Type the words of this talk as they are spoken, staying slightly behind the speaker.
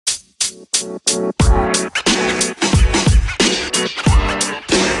Welcome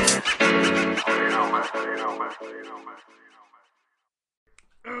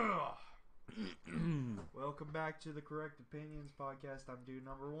back to the Correct Opinions podcast. I'm dude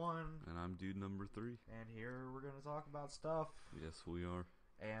number 1. And I'm dude number 3. And here we're going to talk about stuff. Yes, we are.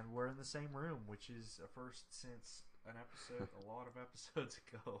 And we're in the same room, which is a first since a lot of episodes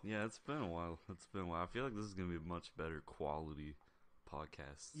ago. Yeah, it's been a while. I feel like this is going to be a much better quality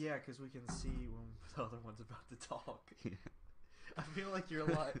podcast. Yeah, because we can see when the other one's about to talk. Yeah. I feel like you're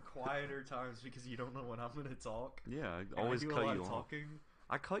a lot quieter times because you don't know when I'm going to talk. Yeah, I And always I do cut a lot you of off. talking.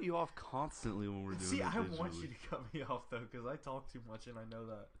 I cut you off constantly when we're doing See, it I digitally. want you to cut me off, though, because I talk too much and I know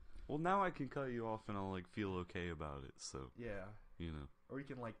that. Well, now I can cut you off and I'll, feel okay about it, so, Yeah. you know. Or you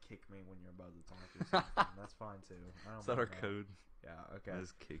can, kick me when you're about to talk or something. That's fine, too. I don't Is that mind our code? Yeah, okay. I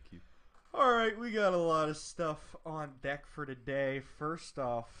just kick you. Alright, we got a lot of stuff on deck for today. First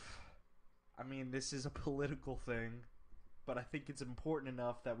off, I mean, this is a political thing, but I think it's important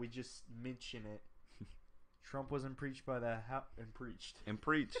enough that we just mention it. Trump was impeached by the impeached.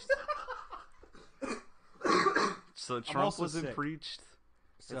 So Trump was sick. impeached.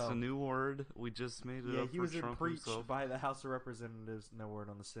 So, It's a new word. We just made it up he for was Trump impeached himself. by the House of Representatives. No word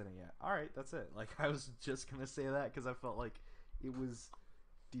on the Senate yet. Alright, that's it. I was just going to say that because I felt like it was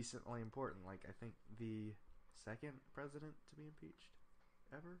decently important. I think the second president to be impeached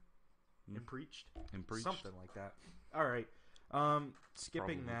ever? Impeached? Something like that. Alright.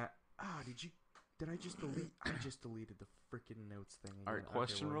 Skipping Probably. that. Did I just delete? I just deleted the freaking notes thing. Again. Alright,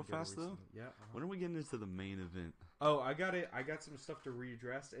 question well, real you gotta fast, though. resend it. Yeah. When are we getting into the main event? Oh, I got it. I got some stuff to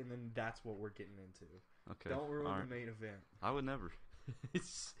readdress, and then that's what we're getting into. Okay. Don't ruin alright. the main event. I would never.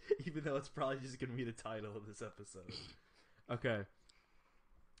 Even though it's probably just going to be the title of this episode. Okay.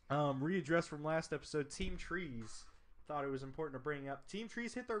 Readdress from last episode. Team Trees thought it was important to bring up. Team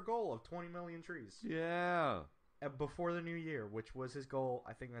Trees hit their goal of 20 million trees. Yeah. Before the new year, which was his goal.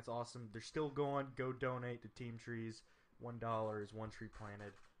 I think that's awesome. They're still going. Go donate to Team Trees. $1 is one tree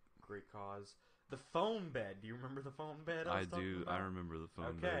planted. Great cause. The phone bed. Do you remember the phone bed I was talking about? I remember the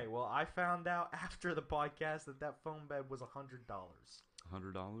phone bed. Okay, well, I found out after the podcast that phone bed was $100.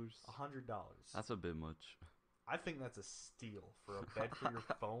 $100? $100. That's a bit much. I think that's a steal for a bed for your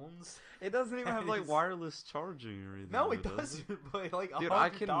phones. It doesn't even have It's- wireless charging or anything. No, it though, does doesn't. But Dude, I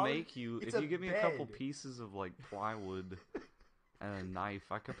 $100, can make you it's if you give me a couple bed. pieces of plywood and a knife.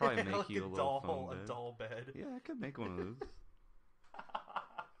 I could probably make you a little phone bed. A doll bed. Yeah, I could make one of those.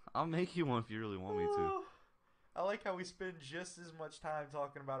 I'll make you one if you really want me to. I like how we spend just as much time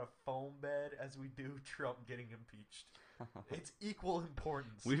talking about a foam bed as we do Trump getting impeached. It's equal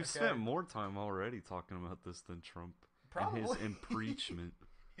importance. We've okay? spent more time already talking about this than Trump Probably. and his impeachment.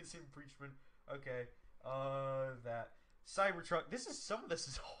 His impeachment. Okay. That Cybertruck. Some of this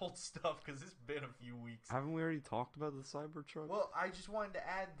is old stuff because it's been a few weeks. Haven't we already talked about the Cybertruck? Well, I just wanted to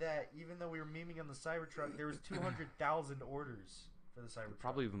add that even though we were memeing on the Cybertruck, there was 200,000 orders for the Cybertruck.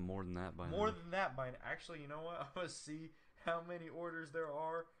 Probably even more than that by now. More than that by now. Actually, you know what? I'm going to see how many orders there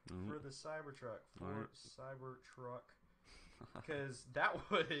are for the Cybertruck. Cybertruck. Because that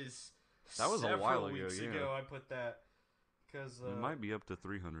was a while ago, weeks yeah. ago I put that. Because it might be up to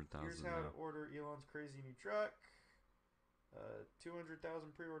 300,000 here's how to order Elon's crazy new truck.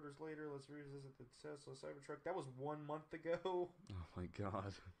 200,000 pre-orders later. Let's revisit the Tesla Cybertruck. That was 1 month ago. Oh my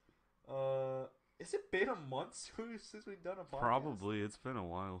god. Has it been a month since we've done a podcast? Probably. It's been a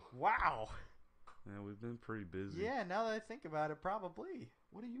while. Wow. Yeah, we've been pretty busy. Yeah, now that I think about it, probably.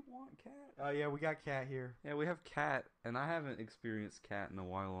 What do you want, Cat? Oh, yeah, we got Cat here. Yeah, we have Cat, and I haven't experienced Cat in a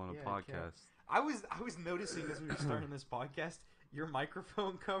while on a Yeah, podcast. Cat. I was noticing as we were starting this podcast, your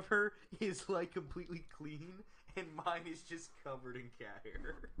microphone cover is completely clean, and mine is just covered in cat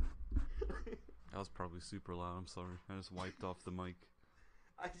hair. That was probably super loud. I'm sorry. I just wiped off the mic.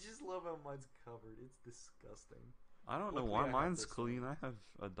 I just love how mine's covered. It's disgusting. I don't know Luckily, why I have mine's this clean. I have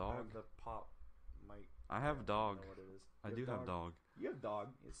a I dog. have the pop mic. I have dog. I don't know what it is. I You do have dog. You have dog.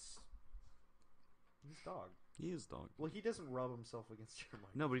 He's dog. He is dog. Well, he doesn't rub himself against your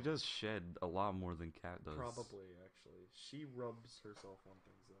mic. No, but he does shed a lot more than Cat does. Probably, actually. She rubs herself on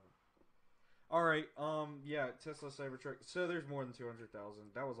things, though. Alright, yeah, Tesla Cybertruck. So there's more than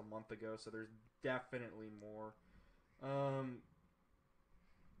 200,000. That was a month ago, so there's definitely more.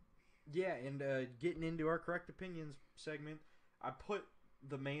 Yeah, and getting into our correct opinions segment, I put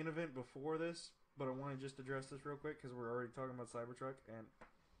the main event before this, but I want to just address this real quick because we're already talking about Cybertruck and,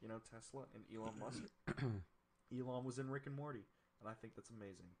 Tesla and Elon Musk. Elon was in Rick and Morty, and I think that's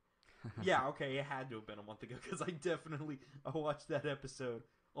amazing. Yeah, okay, it had to have been a month ago because I watched that episode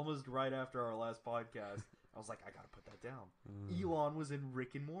almost right after our last podcast. I was like, I gotta put that down. Elon was in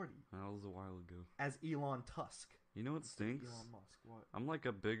Rick and Morty. That was a while ago. As Elon Tusk. You know what stinks? Elon Musk. What? I'm like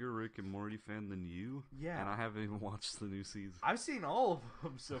a bigger Rick and Morty fan than you. Yeah. And I haven't even watched the new season. I've seen all of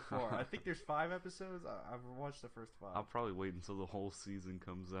them so far. I think there's 5 episodes. I've watched the first 5. I'll probably wait until the whole season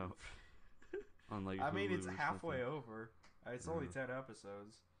comes out. On like I mean, Hulu it's or halfway something. over. It's only 10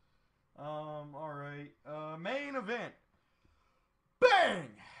 episodes. Alright. Main event. Bang!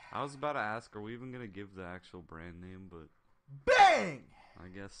 I was about to ask, are we even gonna give the actual brand name? But Bang! I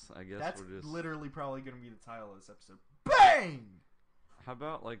guess That's we're just. literally probably going to be the title of this episode. Bang! How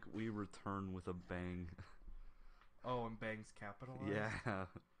about like we return with a bang? Oh, and Bang's capitalized? Yeah.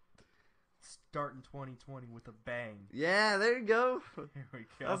 Starting 2020 with a bang. Yeah, there you go. Here we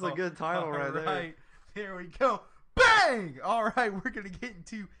go. That's a good title right there. Alright, here we go. Bang! Alright, we're going to get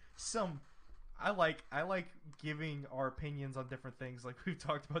into some... I like giving our opinions on different things. Like we've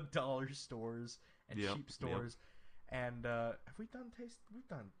talked about dollar stores and cheap stores. And have we done taste? We've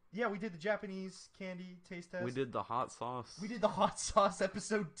done. Yeah, we did the Japanese candy taste test. We did the hot sauce. We did the hot sauce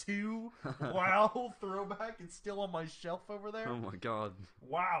episode 2. Wow, throwback. It's still on my shelf over there. Oh my god.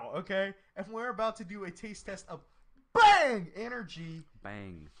 Wow. Okay, and we're about to do a taste test of Bang Energy.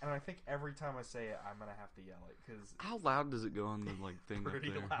 Bang. And I think every time I say it, I'm gonna have to yell it because How loud does it go on the like thing up Pretty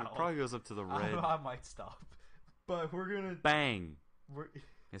there? loud. It probably goes up to the red. I might stop. But we're gonna. Bang. We're,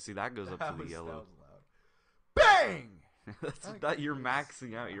 Yeah, see that goes up that to the was yellow. loud. Bang. That you're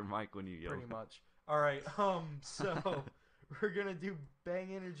maxing out your mic when you yell. Pretty much. All right. So we're gonna do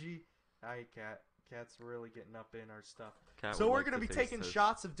Bang Energy. Hi, Cat. Cat's really getting up in our stuff. Cat So would we're like gonna to be taste taking test.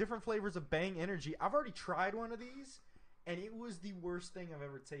 shots of different flavors of Bang Energy. I've already tried one of these, and it was the worst thing I've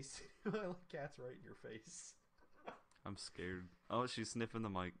ever tasted. Cat's right in your face. I'm scared. Oh, she's sniffing the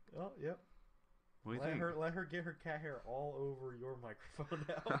mic. Oh, yep. What do you think? Let her get her cat hair all over your microphone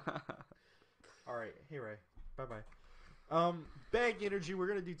now. All right. Hey, Ray. Bye-bye. Bang Energy, we're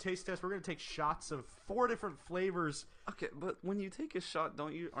gonna do taste test. We're gonna take shots of 4 different flavors. Okay, but when you take a shot,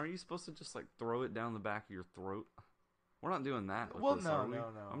 aren't you supposed to just like throw it down the back of your throat? We're not doing that. With Well, this, no, are we? no.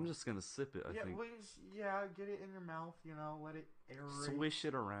 I'm just gonna sip it. I think. Get it in your mouth. Let it aerate. Swish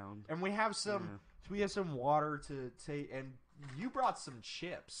it around. And we have some water to take. And you brought some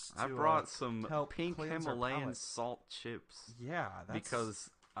chips. I to, brought some help pink cleanse our Himalayan palate. salt chips. Yeah, Because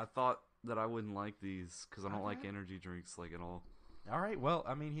I thought that I wouldn't like these because I don't like Okay. energy drinks like at all. All right. Well,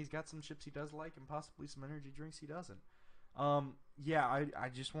 I mean, he's got some chips he does like, and possibly some energy drinks he doesn't. Yeah, I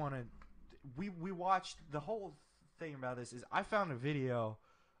just want to. We watched the whole thing about this. Is I found a video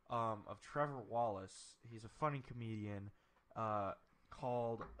of Trevor Wallace. He's a funny comedian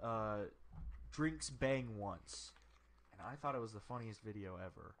called "Drinks Bang Once," and I thought it was the funniest video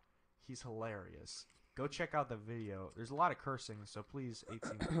ever. He's hilarious. Go check out the video. There's a lot of cursing, so please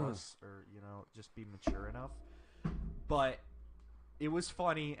 18 plus or just be mature enough. But it was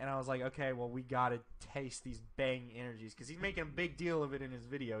funny, and I was like, okay, well, we gotta taste these Bang Energies because he's making a big deal of it in his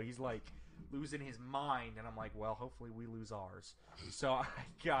video. He's like losing his mind, and I'm like, well, hopefully we lose ours. So I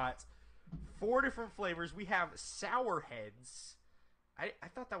got 4 different flavors. We have Sour Heads. I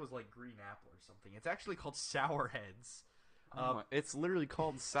thought that was like green apple or something. It's actually called Sour Heads. It's literally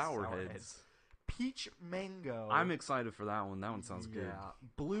called Sour Sour Heads. Heads. Peach Mango. I'm excited for that one. That one sounds good. Yeah.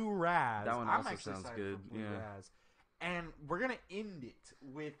 Blue Raz. That one I'm also actually sounds excited good, for Blue yeah. Raz. And we're gonna end it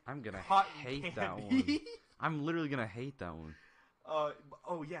with I'm gonna cotton hate that one. candy. I'm literally gonna hate that one. Oh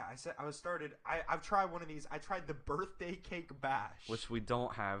yeah, I've tried one of these. I tried the birthday cake bash, Which we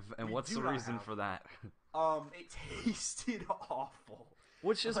don't have. And We what's do the not reason have. for that? it tasted awful.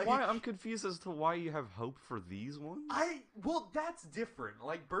 Which is Like- why I'm confused as to why you have hope for these ones. That's different.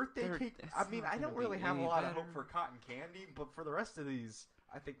 Like birthday They're- cake. it's I mean, not I don't gonna be really have a any lot of better. hope for cotton candy, but for the rest of these,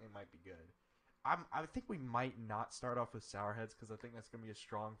 I think they might be good. I think we might not start off with Sour Heads because I think that's gonna be a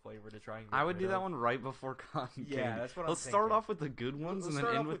strong flavor to try and get I would rid do that of. one right before cotton Yeah, candy. that's what I'm Let's start thinking. off with the good ones Let's and then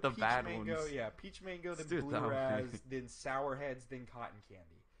start end off with the peach bad mango, ones. Yeah, peach mango, Let's then do it blue that way. raz, then Sour Heads, then cotton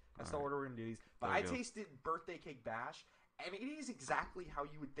candy. That's the Alright. order we're gonna do these. But There I we go. tasted birthday cake bash, and it is exactly how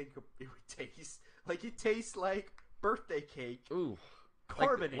you would think it would taste. Like it tastes like birthday cake, Ooh.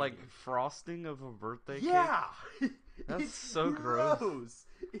 carbonated. Like frosting of a birthday cake? yeah, That's it's so gross.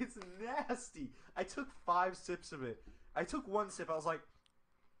 It's nasty. I took 5 sips of it. I took 1 sip. I was like,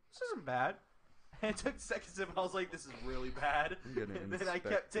 "This isn't bad." And I took the second sip. And I was like, "This is really bad." I'm gonna And then I inspect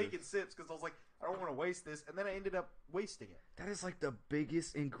kept this. taking sips because I was like, "I don't want to waste this." And then I ended up wasting it. That is like the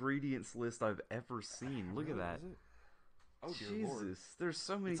biggest ingredients list I've ever seen. Look at Really, that. is it? Oh dear Jesus, Lord! there's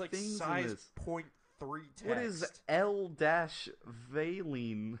so many It's like things in size this. 0.3 text. What is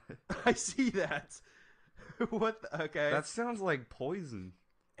L-valine? I see that. What? Okay. That sounds like poison.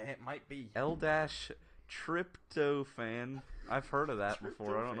 It might be. L-tryptophan. Tryptophan. I've heard of that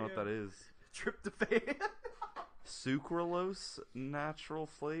before. I don't know what that is. Tryptophan. Sucralose natural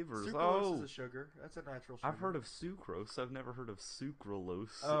flavors. Sucralose is a sugar. That's a natural sugar. I've heard of sucrose. I've never heard of sucralose.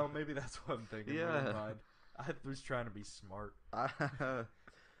 Oh, maybe that's what I'm thinking. Yeah. Never mind. I was trying to be smart.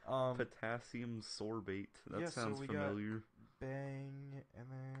 Potassium sorbate. That yeah, so sounds we familiar. Bang, and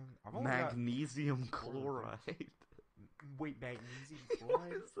then I've only Magnesium got chloride. Wait, magnesium What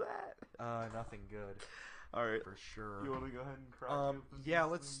chloride? is that? Nothing good All right. for sure. You want to go ahead and crack open Yeah,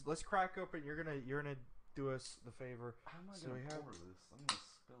 this let's crack open. You're gonna do us the favor. How am I So gonna we have- pour this? I'm gonna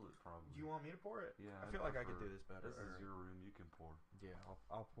spill it probably. Do you want me to pour it? Yeah. I feel like I could do this better. This is Alright. your room. You can pour. Yeah,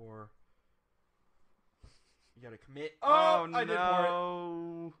 I'll pour. You gotta commit. Oh, I did pour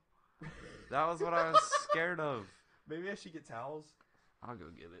no! That was what I was scared of. it. Maybe I should get towels. I'll go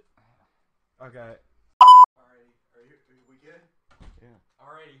get it. Okay. Alrighty. Are we good? Yeah.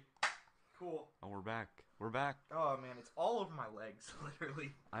 Alrighty. Cool. Oh, we're back. We're back. Oh man, it's all over my legs,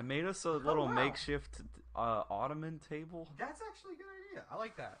 literally. I made us a little wow. makeshift ottoman table. That's actually a good idea. I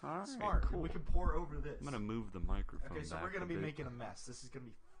like that. Alright, Smart. cool. We can pour over this. I'm gonna move the microphone. Okay, so back we're gonna a be bit. making a mess. This is gonna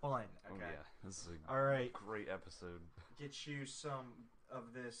be fun. Oh Okay. yeah, this is a Alright. great episode. Get you some of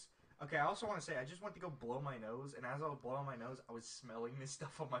this. Okay, I also want to say I just went to go blow my nose, and as I was blowing my nose, I was smelling this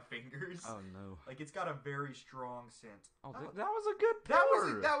stuff on my fingers. Oh no. Like it's got a very strong scent. Oh, that was a good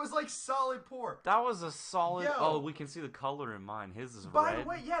pour. That was like solid pour. That was a solid. Yo. Oh, we can see the color in mine. His is By red. the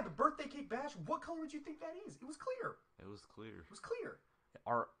way, yeah, the birthday cake bash. What color would you think that is? It was clear. It was clear. It was clear.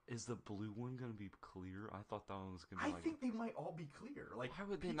 Is the blue one gonna be clear? I thought that one was gonna be I like. think they might all be clear. Like Why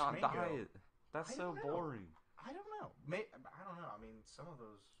would they peach not mango. dye it? That's I so don't know. boring. I don't know. I don't know. I mean, some of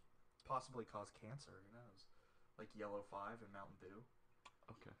those possibly cause cancer. Who knows? Like Yellow 5 and Mountain Dew.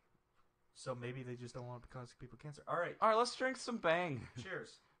 Okay. So maybe they just don't want it to cause people cancer. All right. All right, let's drink some Bang.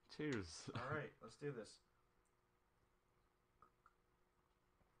 Cheers. Cheers. All right, let's do this.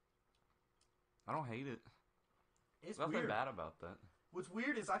 I don't hate it. It's Nothing weird. bad about that. What's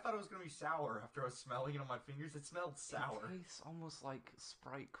weird is I thought it was gonna be sour after I was smelling it on my fingers. It smelled sour. It tastes almost like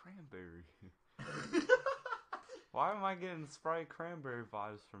Sprite cranberry. Why am I getting Sprite cranberry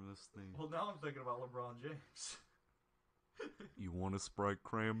vibes from this thing? Well, now I'm thinking about LeBron James. You want a Sprite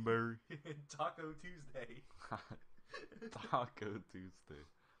cranberry? Taco Tuesday. Taco Tuesday.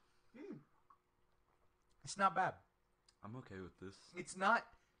 It's not bad. I'm okay with this. It's not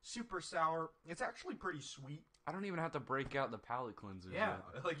super sour. It's actually pretty sweet. I don't even have to break out the palate cleanser. Yeah,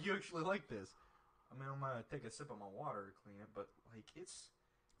 yet. like you actually like this. I mean, I'm gonna take a sip of my water to clean it, but like it's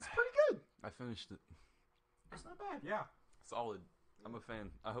pretty good. I finished it. It's not bad. Yeah. Solid. I'm a fan.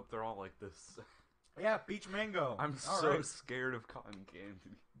 I hope they're all like this. Yeah, peach mango. I'm All so right. scared of cotton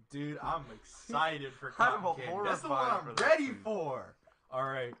candy. Dude, I'm excited for I'm cotton candy. That's the one horrified I'm for that ready thing. for. All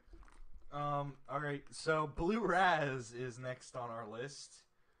right. All right. So Blue Raz is next on our list.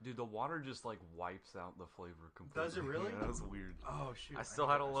 Dude, the water just like wipes out the flavor completely. Does it really? Yeah, that was weird. Oh shoot! I still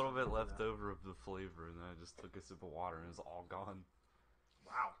had a little bit left over of the flavor, and then I just took a sip of water, and it was all gone.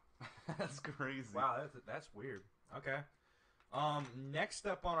 Wow. That's crazy. Wow, that's weird. Okay. Next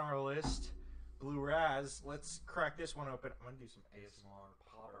up on our list, Blue Raz. Let's crack this one open. I'm gonna do some ASMR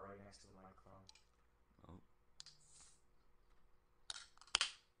Potter right next to the microphone.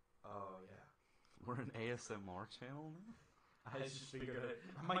 Oh yeah. We're an ASMR channel now? I just figured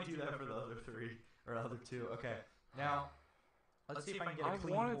I might do that for the other three or other two. Okay. Now, let's see if I can get a I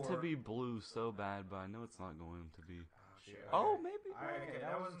clean want it to pour. be blue so bad, but I know it's not going to be. Oh, shoot, Oh, okay. maybe. Okay,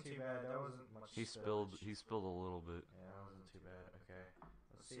 that wasn't too bad. That wasn't much. He spilled a little bit. Yeah, that wasn't too bad. Okay.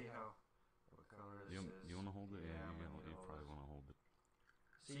 Let's see what color this is. You want to hold it? Yeah, I'm you gonna hold probably this. want to hold it.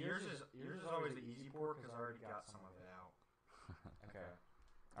 See, yours is always the easy pour because I already got some of it out. Okay.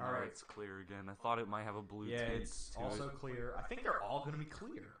 All Now right. it's clear again. I thought it might have a blue Yeah, tint it's to also it. clear. I think they're all gonna be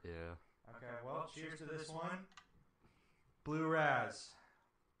clear. Yeah. Okay. Well, cheers to this one. Blue Raz.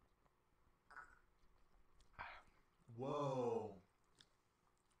 Whoa.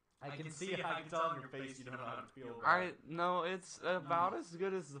 I can see. I can tell in your face you don't know how to feel. No, it's about as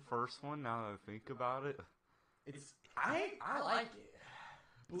good as the first one. Now that I think about it, I like it.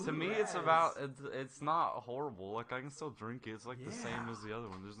 to me, it's about it's not horrible. Like I can still drink it. It's like the same Yeah. as the other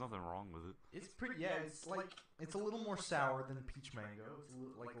one. There's nothing wrong with it. It's pretty. Yeah, it's like it's a little more sour than peach mango. It's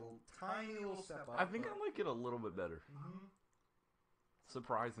like a little tiny little step up. I think I like it a little bit better. Mhm.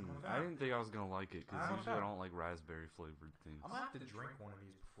 Surprisingly, I didn't think I was gonna like it because I'm usually I okay. don't like raspberry flavored things. I'm gonna have to drink one of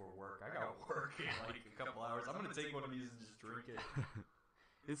these before work. I got work in like a couple hours. I'm gonna take one of these and just drink it.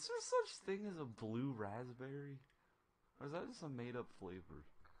 Is there such thing as a blue raspberry, or is that just a made up flavor?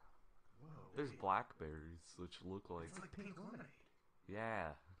 Whoa. There's blackberries which look like It's like pink lemonade.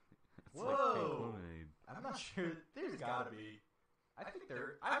 yeah, It's like pink Whoa. lemonade. I'm not sure. There's gotta be. I think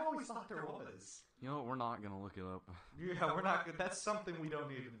there. I've always thought there was. You know what? We're not gonna look it up. Yeah, we're not. That's something we don't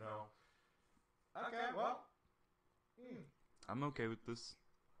need to know. Okay, well. I'm okay with this.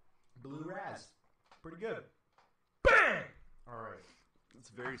 Blue Raz. Pretty good. Bang! Alright. It's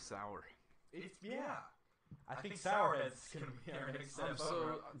very sour. It's, yeah. I think Sourhead's gonna be our next step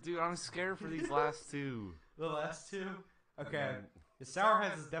over. Dude, I'm scared for these last two. The last two? Okay. The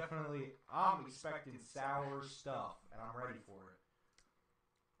Sourheads is definitely, I'm expecting sour stuff, and I'm ready for it.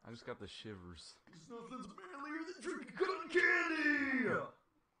 I just got the shivers. Because nothing's manlier than drinking cotton candy!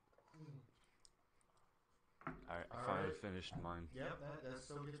 Alright, I finally finished mine. Yep, that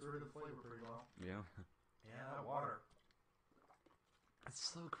still gets rid of the flavor pretty well. Yeah. Yeah, that water.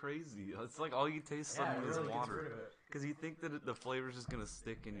 It's so crazy. It's like all you taste Yeah, it suddenly really is gets water. rid of it. Because you think that the flavor's just gonna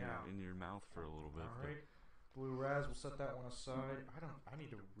stick in Yeah. your mouth for a little bit. Alright. Blue Raz, we'll set that one aside. I need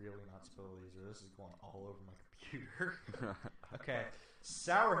to really not spill these or this is going all over my computer. Okay.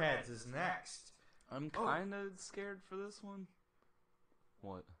 Sourheads is next. I'm kind of scared for this one.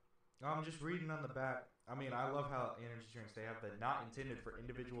 What? I'm just reading on the back. I mean, I love how energy drinks, they have the not intended for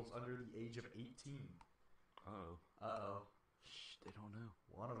individuals under the age of 18. Uh-oh. Uh-oh. Shh, they don't know.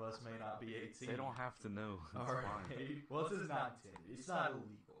 One of us may not be 18. They don't have to know. It's Alright. fine. Well, this is not intended. It's not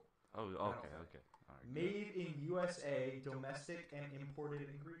illegal. Oh, okay, don't okay. Alright. Made in USA, domestic and imported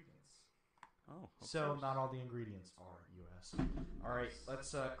ingredients. Oh, So, not all the ingredients are U.S. Alright,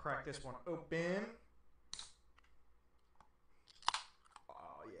 let's crack this one open.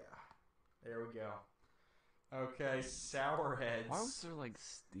 Oh, yeah. There we go. Okay, Sourheads. Why was there like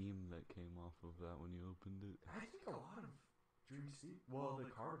steam that came off of that when you opened it? I think a lot of drinks, well, the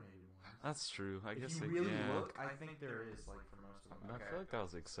carbonated ones. That's true. I guess If you it, really yeah. look, I think there is, like, for most of them. I feel like that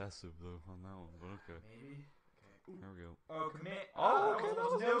was excessive though on that one, but okay. Maybe. Okay. There we go. Oh, commit. Oh, okay, that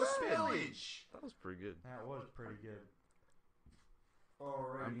was no good. spillage. That was pretty good. That was pretty good.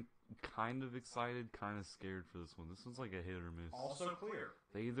 Alright. I'm kind of excited, kind of scared for this one. This one's like a hit or miss. Also clear.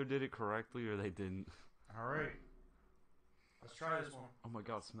 They either did it correctly or they didn't. Alright. Let's try this one. Oh my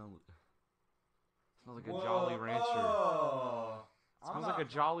god, smell it. Smells like a Jolly Rancher. Oh. Smells like a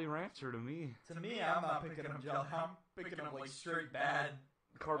Jolly Rancher to me. To me, I'm not picking up Jolly. I'm picking up like straight bad.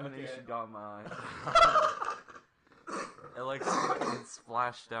 Carbonation Okay. got my eye. It like it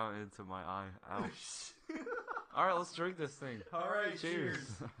splashed down into my eye. Ouch. Alright, let's drink this thing. Alright,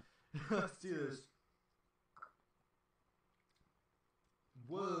 cheers. Let's do this.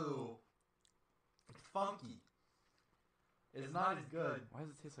 Whoa. It's funky. It's not as good. Why does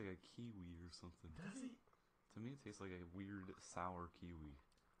it taste like a kiwi or something? Does it? To me, it tastes like a weird sour kiwi.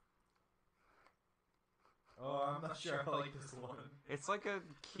 Oh, I'm not sure I like this one. It's like a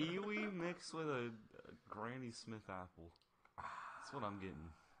kiwi mixed with a Granny Smith apple. That's what I'm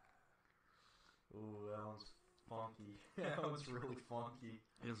getting. Ooh, that one's funky. That one's really funky.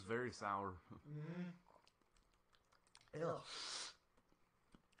 It's very sour. Ew.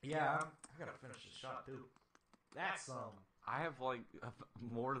 Yeah, I gotta finish this shot too. That's I have like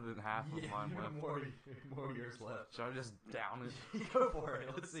more than half of mine you have left. more years left. Should I just down it? Go for it.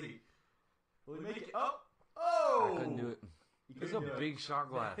 Let's see. Will we make it? Oh! I couldn't do it. You This is couldn't a do big shot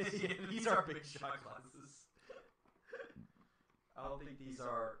glass. Yeah, these are big shot glasses. I don't think these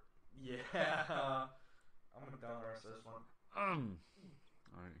are. Yeah. I'm gonna down the rest of this one.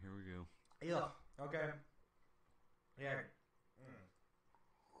 Alright, here we go. Yeah. Okay. Yeah.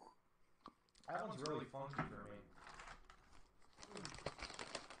 That one's really funky for me.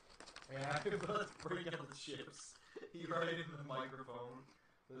 Yeah, let's break out the chips. He right in the microphone.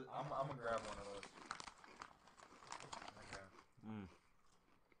 I'm gonna grab one of those. Okay.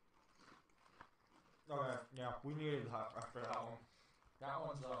 Okay, yeah, we needed that after that one. That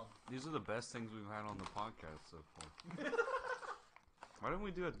one's These are the best things we've had on the podcast so far. Why don't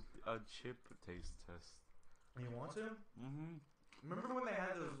we do a chip taste test? You want to? Mm-hmm. Remember when they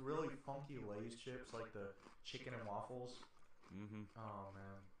had those really funky Lay's chips, like the chicken and waffles? Mm-hmm. Oh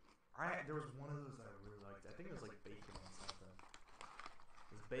man, there was one of those that I really liked. I think it was like bacon and something.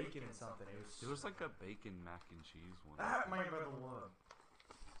 It was bacon and something. It was like a bacon mac and cheese one. That might be the one.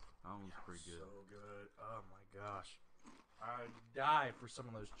 That one was pretty good. So good. Oh my gosh, I die for some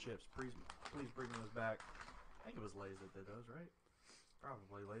of those chips. Please bring those back. I think it was Lay's that did those, right?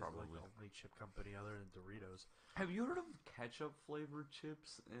 Probably Lay's like the only chip company other than Doritos. Have you heard of ketchup flavored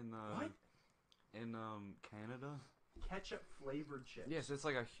chips in What? in Canada? Ketchup flavored chips. Yes, it's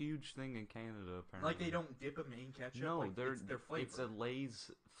like a huge thing in Canada apparently. Like they don't dip them in ketchup. No, like they're it's their flavor. It's a Lay's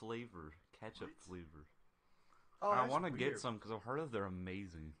flavor, ketchup What? flavor. Oh, I that's want to weird. get some because I've heard that they're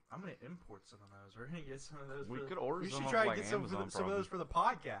amazing. I'm gonna import some of those. We're gonna get some of those. We for could the, order We some should off, try like, to get some, Amazon, some of those for the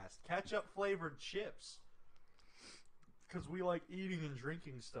podcast. Ketchup flavored chips. Because we like eating and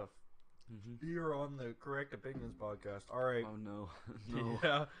drinking stuff Mm-hmm. here on the Correct Opinions podcast. All right. Oh no, no.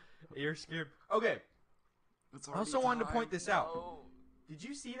 Yeah, you're scared. Okay. It's I also wanted to point this out. Did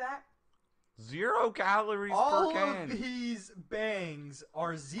you see that? 0 calories All per can. of these bangs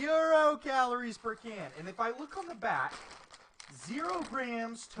are 0 calories per can. And if I look on the back, 0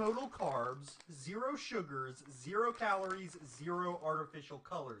 grams total carbs, 0 sugars, 0 calories, 0 artificial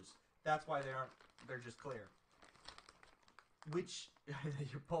colors. That's why they're just clear. Which,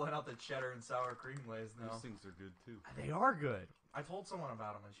 you're pulling out the cheddar and sour cream lays now. Those things are good too. They are good. I told someone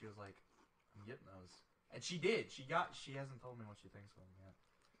about them and she was like, I'm getting those. And she did. She hasn't told me what she thinks of them yet.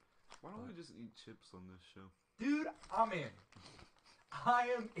 Why don't we just eat chips on this show? Dude, I'm in. I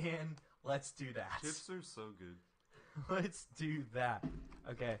am in. Let's do that. Chips are so good. Let's do that.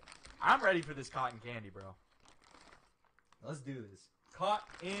 Okay. I'm ready for this cotton candy, bro. Let's do this.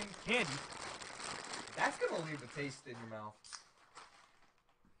 Cotton candy. That's going to leave a taste in your mouth.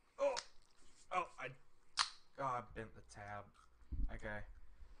 I bent the tab. Okay.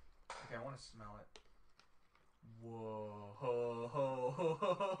 Okay, I want to smell it.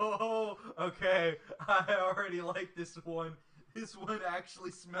 Whoa. Okay, I already like this one. This one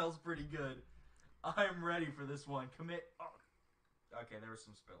actually smells pretty good. I'm ready for this one. Commit. Oh. Okay, there was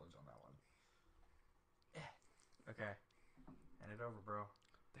some spillage on that one. Okay. Hand it over, bro.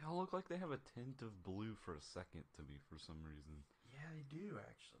 They all look like they have a tint of blue for a second to me for some reason. Yeah, they do,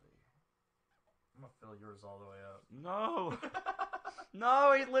 actually. I'm gonna fill yours all the way up. No!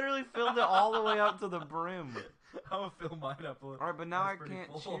 No, he literally filled it all the way up to the brim. I'm gonna fill mine up. Alright, but now I That's pretty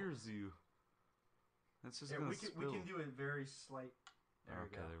can't full. cheers you. It's just Yeah, gonna we spill. can do it very slight. There we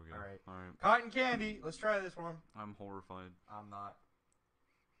Okay, go. there we go. All right. Alright. Cotton candy. Let's try this one. I'm horrified. I'm not.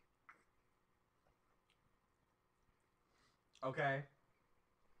 Okay.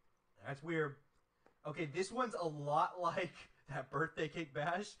 That's weird. Okay, this one's a lot like that birthday cake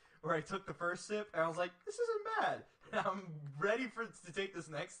bash where I took the first sip and I was like, this isn't bad. And I'm ready to take this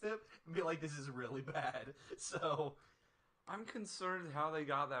next sip and be like, this is really bad. So, I'm concerned how they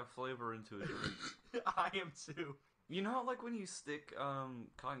got that flavor into a drink. I am too. You know how, like, when you stick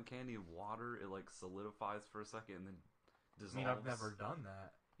cotton candy in water, it, like, solidifies for a second and then I dissolves? mean, I've never done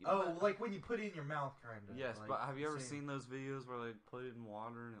that. Yeah, Oh, but- like when you put it in your mouth, kind of. Yes, like, but have you ever same. seen those videos where they put it in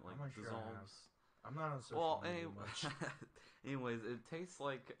water and it, like, I'm not sure I have. dissolves? I'm not on social Well, media much. anyways, it tastes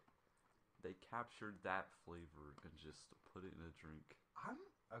like they captured that flavor and just put it in a drink. I'm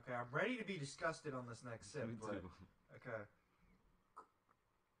ready to be disgusted on this next sip. Me but- too. Okay.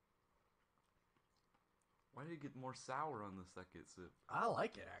 Why did it get more sour on the second sip? I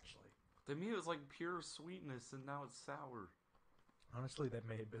like it, actually. To me, it was like pure sweetness, and now it's sour. Honestly, that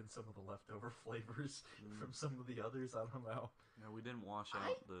may have been some of the leftover flavors from some of the others. I don't know. No, we didn't wash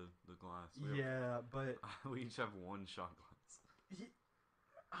out the glass. But We each have one shot glass.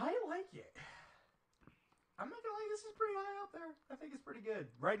 I like it. I'm not gonna lie, this is pretty high up there. I think it's pretty good.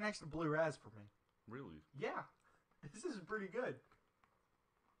 Right next to Blue Raz for me. Really? Yeah, this is pretty good.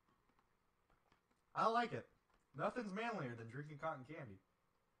 I like it. Nothing's manlier than drinking cotton candy.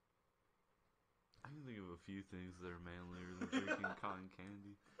 I can think of a few things that are manlier than drinking cotton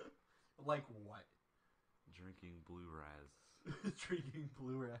candy. Like what? Drinking Blue Raz. Drinking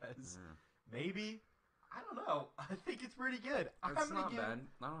Blue Raz. Yeah. Maybe. I don't know. I think it's pretty good. It's not bad.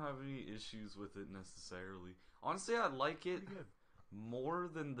 I don't have any issues with it necessarily. Honestly, I like it Pretty good. more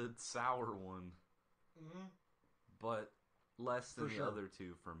than the sour one, Mm-hmm. but less than For the sure. other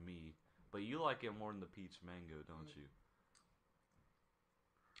two for me. But you like it more than the peach mango, don't you?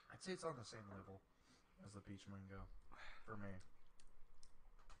 I'd say it's on the same level as the peach mango for me.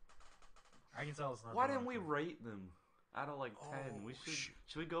 I can tell it's not. Why the didn't one we for- rate them out of like 10? Oh, We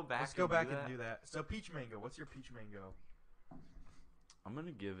should we go back? Let's go and back do that? and do that. So peach mango. What's your peach mango? I'm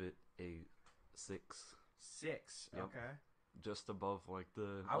gonna give it a 6, 6. Yep. Okay. just above like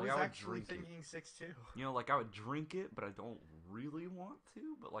the. I like, was would actually drink it. thinking 6 too. You know, like I would drink it, but I don't really want to.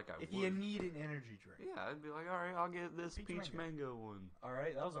 But like I If would. you need an energy drink. Yeah, I'd be like, all right, I'll get this Peach peach mango one. All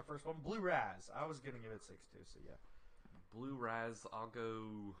right, that was our first one. Blue Raz. I was gonna give it 6 too. So yeah. Blue Raz, I'll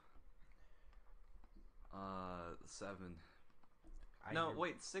go 7. No,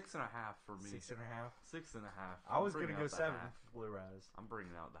 wait, 6.5 for me. 6.5. 6.5. I was I'm gonna bringing go out the 7 half. for Blue Raz. I'm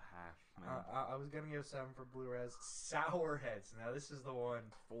bringing out the half, man. I was gonna go 7 for Blue Raz. Sour Heads. Now this is the one.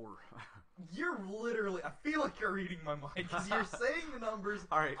 4. You're literally. I feel like you're reading my mind because you're saying the numbers.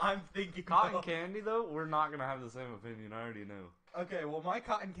 All right. I'm thinking. Cotton of- candy, though, we're not gonna have the same opinion. I already know. Okay, well, my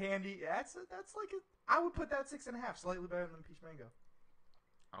cotton candy, that's like I would put that 6.5, slightly better than peach mango.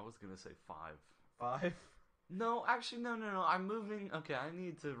 I was gonna say 5. 5. No, actually, no. I'm moving. Okay, I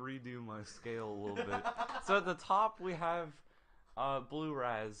need to redo my scale a little bit. So at the top we have Blue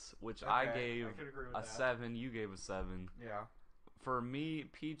Raz, which I gave could agree with a that. 7. You gave a 7. Yeah. For me,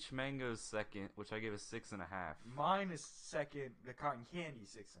 Peach Mango's second, which I gave a 6.5. Mine is second. The cotton candy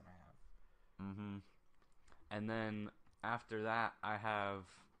 6.5. Mm-hmm. And then after that, I have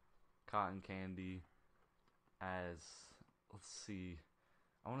Cotton Candy as, let's see,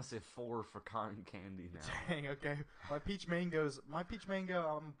 I want to say 4 for Cotton Candy now. Dang. Okay. My peach mango, I'm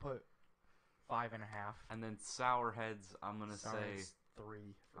gonna put 5.5. And then Sour Heads, I'm gonna Sour say, Heads 3.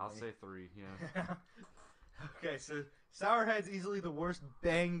 I'll say 3. Yeah. Okay, so Sour Head's easily the worst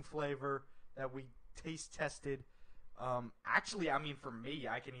bang flavor that we taste tested. Actually, I mean, for me,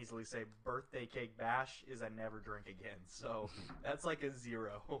 I can easily say Birthday Cake Bash is a never drink again. So that's like a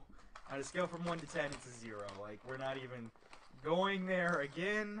 0. On a scale from 1 to 10, it's a 0. Like, we're not even going there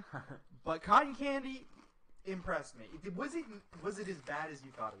again. But Cotton Candy impressed me. Was it as bad as you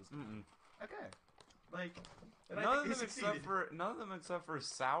thought it was going to be? Okay. Like, None of them except for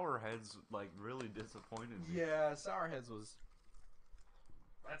Sour Heads, like, really disappointed me. Yeah, Sour Heads was...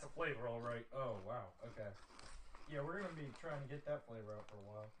 That's a flavor, all right. Oh, wow. Okay. Yeah, we're going to be trying to get that flavor out for a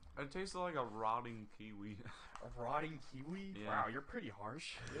while. It tasted like a rotting kiwi. A rotting kiwi? Yeah. Wow, you're pretty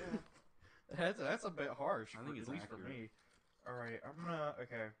harsh. Yeah. That's a bit harsh. I think it's at least for accurate. me. Alright, I'm gonna...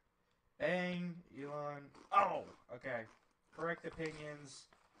 Okay. Bang, Elon. Oh! Okay. Correct opinions.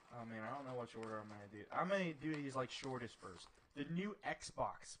 Oh, man, I don't know which order I'm gonna do. I'm gonna do these, like, shortest first. The new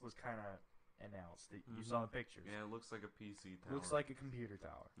Xbox was kind of announced. You saw the pictures. Yeah, it looks like a PC tower. Looks like a computer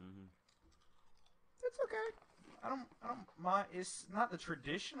tower. Mm-hmm. It's okay. I don't mind. It's not the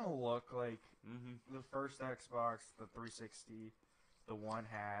traditional look like the first Xbox, the 360, the One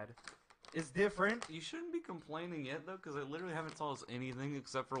had. It's different. You shouldn't be complaining yet, though, because they literally haven't told us anything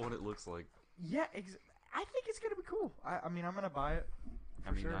except for what it looks like. Yeah, I think it's gonna be cool. I mean, I'm gonna buy it.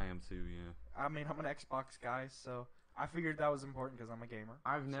 I mean, sure. I am too, yeah. I mean, I'm an Xbox guy, so I figured that was important because I'm a gamer.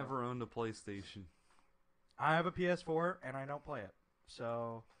 I've never owned a PlayStation. I have a PS4 and I don't play it.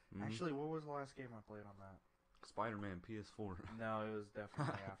 So actually, what was the last game I played on that? Spider-Man PS4. No, it was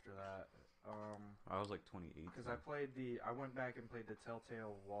definitely after that. I was like 28. Because I went back and played the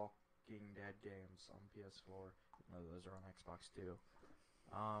Telltale Walking Dead games on PS4. No, those are on Xbox too.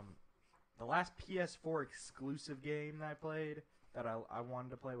 The last PS4 exclusive game that I played that I wanted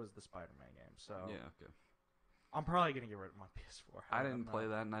to play was the Spider-Man game. So yeah, okay. I'm probably gonna get rid of my PS4. I didn't play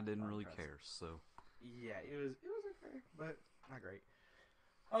that, and I didn't really care. So yeah, it was okay, but not great.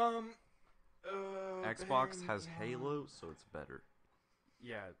 Xbox has Halo, so it's better.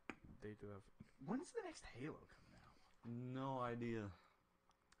 Yeah, they do have. When's the next Halo coming out? No idea.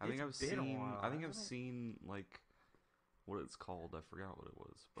 I It's think I've been a seen. while, I think I've hasn't it? seen like what it's called. I forgot what it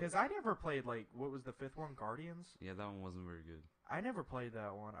was. but- Because I never played what was the 5th one, Guardians? yeah, that one wasn't very good. I never played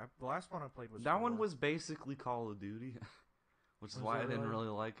that one. The last one I played was That 4. one was basically Call of Duty, which is Was why I it didn't really? really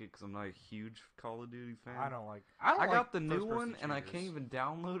like it because I'm not a huge Call of Duty fan. I don't I like got the new first-person one and I can't shooters. even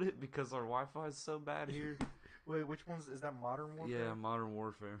download it because our Wi-Fi is so bad here. Wait, which one's is that? Modern Warfare? Yeah, Modern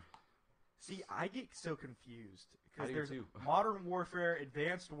Warfare. See, I get so confused I because do there's too. Modern Warfare,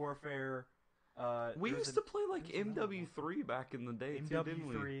 Advanced Warfare. We there's used to play like there's another one. MW3 back in the day too, didn't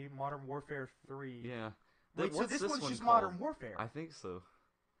we? MW3, Modern Warfare 3. Yeah. Wait, so What's this one's one just called? Modern Warfare. I think so.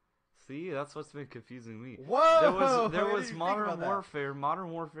 See, that's what's been confusing me. Whoa! There I was didn't think Modern about that. Warfare, Modern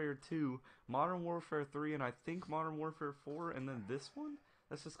Warfare 2, Modern Warfare 3, and I think Modern Warfare 4, and then this one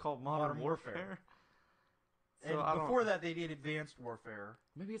that's just called Modern Modern Warfare. Warfare. So And I don't- before that, they did Advanced Warfare.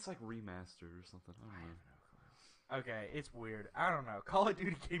 maybe it's like remastered or something. I don't know. Okay, it's weird. I don't know. Call of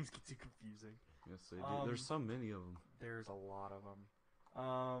Duty games get too confusing. Yes, they do. There's so many of them. There's a lot of them.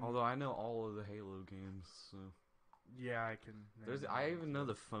 Although I know all of the Halo games, so Yeah, I can. I even know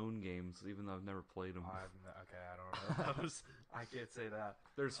the phone games, even though I've never played them. Okay, I don't know those. I can't say that.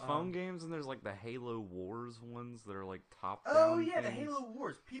 There's phone games and there's like the Halo Wars ones that are like top down. Oh yeah, the things. Halo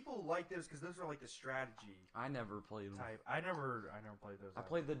Wars. People like those because those are like the strategy I never played them. type. I never played those. I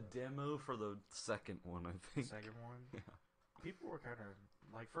played the demo for the second one, I think. second one. Yeah. People were kind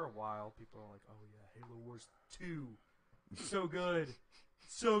of like for a while. People were like, "Oh yeah, Halo Wars 2, so good,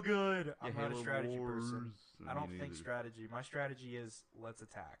 so good." I'm Yeah, not a Halo strategy Wars. person. I Me don't think neither. strategy. My strategy is let's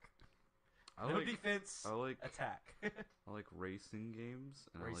attack. I No like, defense. I like Attack. I like racing games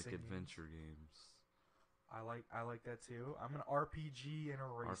and I like Racing games. adventure games. I like that too. I'm an RPG and a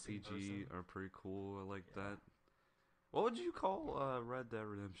racing RPG person. are pretty cool. I like that. What would you call Red Dead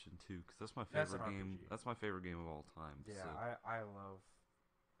Redemption 2? Because that's my That's favorite an game. RPG. That's my favorite game of all time. Yeah, so. I love.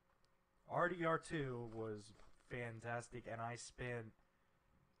 RDR2 was fantastic, and I spent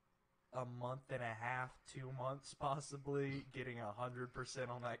a month and a half, 2 months possibly, getting 100%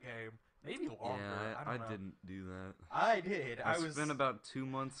 on that game. Maybe longer. Yeah, I don't know. didn't do that. I did. I was spent about 2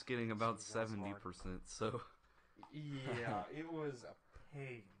 months getting about Jeez, that was 70%. So Yeah, it was a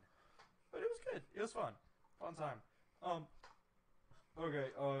pain, but it was good. It was fun. Fun time. Okay.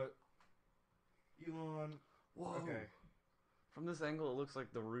 Elon. whoa. Okay. From this angle, it looks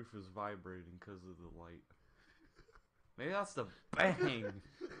like the roof is vibrating because of the light. Maybe that's the bang.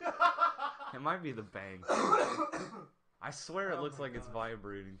 It might be the bang. I swear it Oh looks my like it's gosh.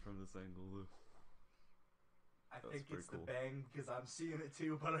 vibrating from this angle. Though. I That's think pretty it's cool. the bang because I'm seeing it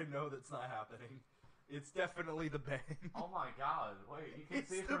too, but I know that's not happening. It's definitely the bang. Oh my god! Wait, you can It's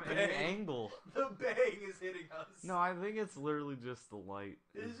see it the from any bang. angle. The bang is hitting us. No, I think it's literally just the light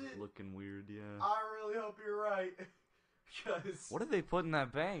Is it? looking weird. Yeah. I really hope you're right. Because What did they put in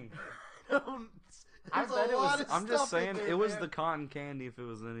that bang? I there's bet a it lot was. of I'm just stuff in saying there, it was man. the cotton candy. If it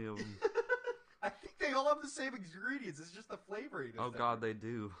was any of them. I think they all have the same ingredients. It's just the flavoring. Oh god, they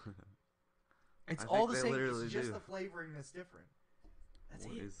do. It's I all think the they same. literally It's just do. the flavoring that's different. That's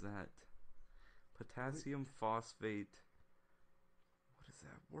What it. is that? Potassium phosphate. What is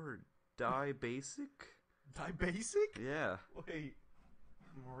that word? Dibasic? Dibasic? Yeah. Wait,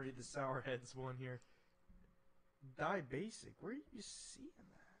 I'm gonna read the Sour Heads one here. Dibasic. Where are you seeing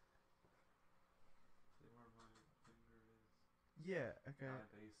that? Yeah. Okay.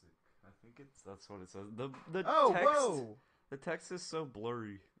 Dibasic. I think that's what it says. The Oh, text. whoa! The text is so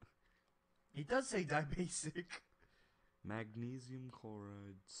blurry. He does say dibasic. Magnesium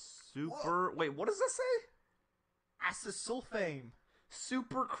chloride. Super. Wait, what does that say? Acesulfame.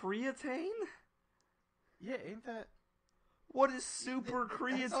 Super creatine? Yeah, ain't that? What is super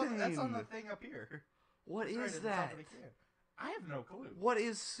creatine? That's on the thing up here. What That's right is at the top that? of the can. I have no clue. What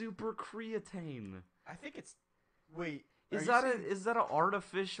is super creatine? I think it's. Wait. Is are that you saying- is that an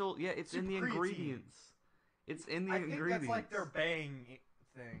artificial? Yeah, it's in the Super creatine. ingredients. It's in the I think ingredients. that's like their bang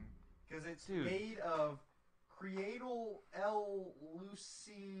thing, because it's Dude. made of creatyl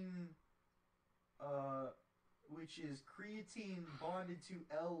L-leucine, which is creatine bonded to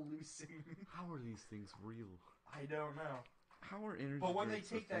L-leucine. How are these things real? I don't know. How are energy? But when they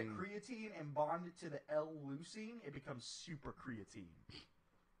drinks a take that thing? creatine and bond it to the L-leucine, it becomes super creatine.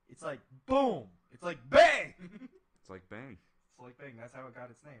 It's like boom. It's like bang. It's like bang. It's like bang. That's how it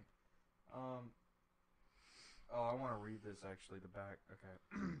got its name. Oh, I want to read this actually. The back. Okay.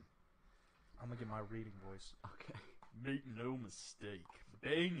 I'm gonna get my reading voice. Okay. Make no mistake,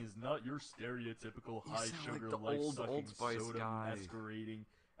 Bang is not your stereotypical You high sound like sugar, the life old sucking Old Spice soda guy. masquerading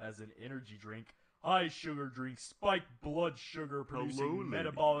as an energy drink. High sugar drink, spiked blood sugar, producing Hello,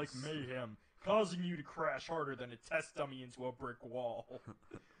 metabolic ladies. mayhem, causing you to crash harder than a test dummy into a brick wall.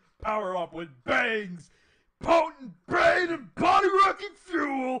 Power up with Bang's potent brain and body wrecking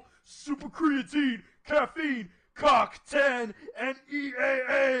fuel, super creatine, caffeine, COQ10, and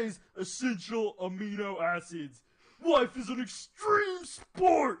EAA's essential amino acids. Life is an extreme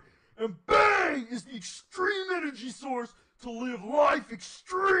sport, and Bang is the extreme energy source to live life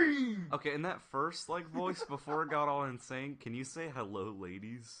extreme. Okay, in that first voice before it got all insane, can you say hello,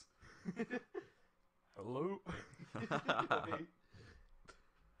 ladies? Hello? Wait.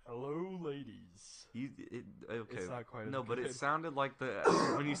 Hello, ladies. Okay. It's not quite as No, but it good. sounded like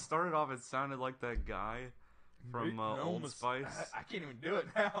when you started off. It sounded like that guy from Make no Old mis- Spice. I can't even do it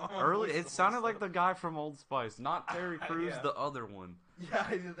now. Early, it sounded like the guy from Old Spice, not Terry Crews, Yeah. the other one.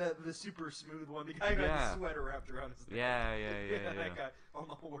 Yeah, the super smooth one. The guy who had Yeah. the sweater wrapped around his neck. Yeah. That guy on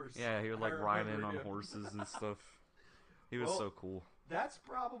the horse. Yeah, he would I ride in remember on him. horses and stuff. He was Well, so cool. That's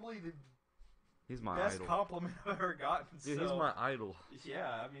probably the He's my best idol. compliment I've ever gotten. Dude, so, he's my idol. Yeah,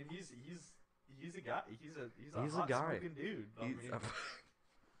 I mean he's a guy. He's a He's a hot guy. smoking dude. I He's, mean,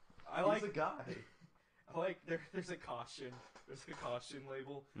 I like he's a guy. I like there's a caution. There's a caution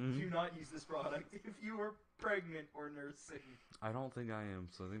label. Mhm. Do not use this product if you are pregnant or nursing. I don't think I am,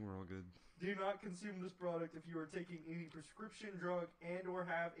 so I think we're all good. Do not consume this product if you are taking any prescription drug and or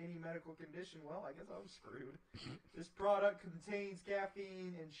have any medical condition. Well, I guess I'm screwed. This product contains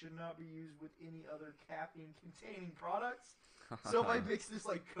caffeine and should not be used with any other caffeine-containing products. So if I mix this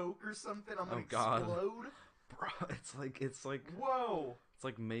like Coke or something, I'm gonna Oh, God. explode. Bro, it's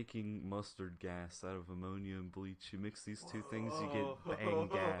like making mustard gas out of ammonia and bleach. You mix these two things, you get bang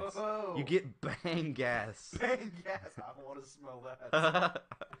gas. You get bang gas. bang gas. I don't want to smell that.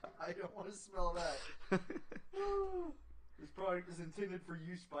 I don't want to smell that. This product is intended for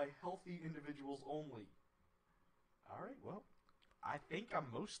use by healthy individuals only. All right, well, I think I'm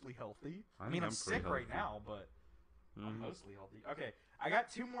mostly healthy. I I'm mean, I'm pretty sick right healthy. now, but I'm Mhm. mostly healthy. Okay, I got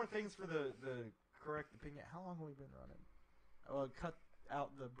 2 more things for the correct opinion. How long have we been running? Cut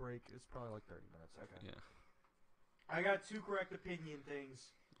out the break. It's probably like 30 minutes. Okay. Yeah. I got 2 correct opinion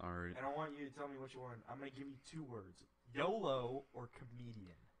things, All right. and I want you to tell me which one. I'm going to give you 2 words. YOLO or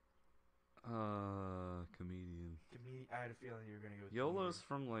comedian? Comedian. I had a feeling you were going to go with YOLO's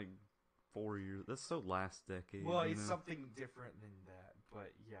from like 4 years. That's so last decade. Well, you it's know? something different than that,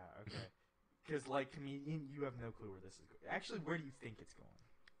 but yeah, okay. Because, like, comedian, you have no clue where this is going. Actually, where do you think it's going?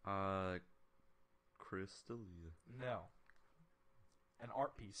 Chris D'Elia. No. An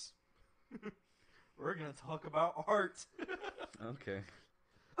art piece. We're going to talk about art. Okay.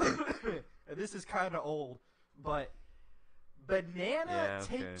 And this is kind of old, but banana Yeah.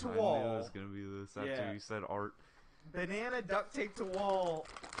 Okay. taped to I knew it wall. was gonna be this after Yeah. you said art. Banana duct tape to wall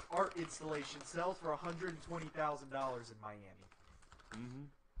art installation sells for $120,000 in Miami. Mm-hmm.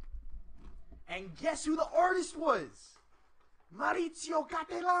 And guess who the artist was? Maurizio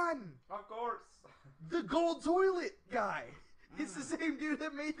Cattelan, Of course. the gold toilet guy. It's the same dude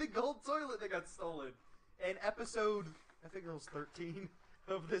that made the gold toilet that got stolen. In episode, I think it was 13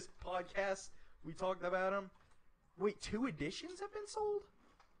 of this podcast, we talked about him. Wait, 2 editions have been sold?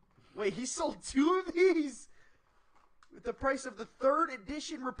 Wait, he sold 2 of these? With the price of the 3rd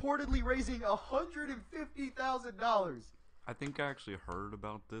edition reportedly raising $150,000. I think I actually heard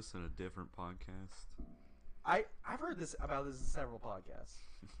about this in a different podcast. I've heard about this in several podcasts.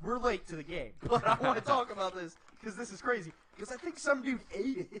 We're late to the game, but I want to talk about this because this is crazy. Because I think some dude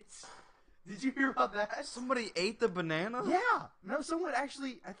ate it. Did you hear about that? Somebody ate the banana? Yeah. No, someone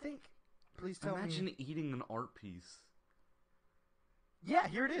actually, I think. Please tell Imagine me. eating an art piece. Yeah,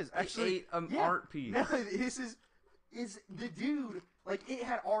 here it is. Actually, He ate an yeah. art piece. No, this is the dude. Like, it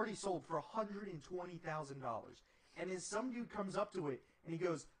had already sold for $120,000, and then some dude comes up to it and he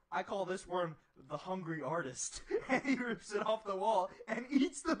goes, "I call this one the hungry artist," and he rips it off the wall and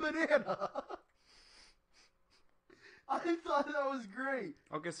eats the banana. I thought that was great.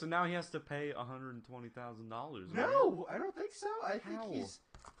 Okay, so now he has to pay $120,000. No, I don't think so. I think How? he's,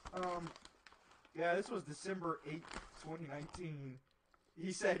 yeah, this was December 8th, 2019.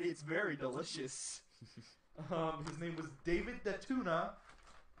 He said it's very delicious. His name was David Datuna.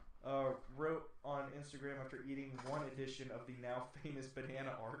 Wrote on Instagram after eating 1 edition of the now famous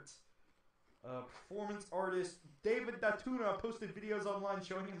banana art. Performance artist David Datuna posted videos online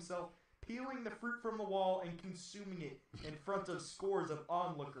showing himself peeling the fruit from the wall and consuming it in front of scores of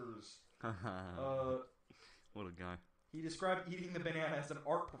onlookers. What a guy. He described eating the banana as an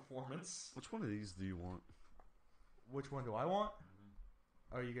art performance. Which one of these do you want? Which one do I want?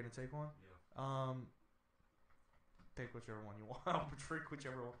 Are you gonna take one? Yeah. Take whichever one you want. I'll drink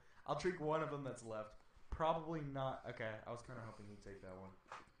whichever one. I'll drink one of them that's left. Probably not. Okay, I was kind of hoping you'd take that one.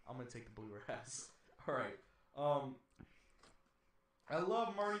 I'm gonna take the blue ras. All right. I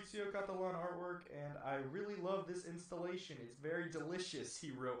love Maurizio Cattelan artwork, and I really love this installation. It's very delicious,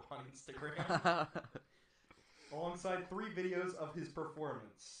 he wrote on Instagram, alongside 3 videos of his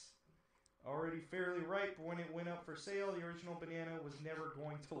performance. Already fairly ripe when it went up for sale, the original banana was never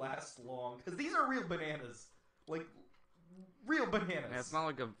going to last long. Because these are real bananas. Like, real bananas. Yeah, it's not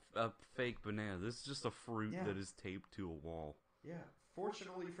like a fake banana. This is just a fruit Yeah. that is taped to a wall. Yeah.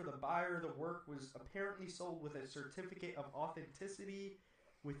 Fortunately for the buyer, the work was apparently sold with a certificate of authenticity,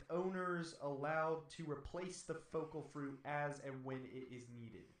 with owners allowed to replace the focal fruit as and when it is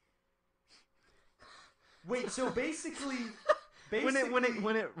needed. Wait, so basically When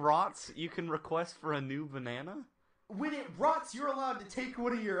it rots, you can request for a new banana? when it rots, you're allowed to take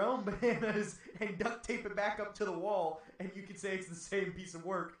one of your own bananas and duct tape it back up to the wall, and you can say it's the same piece of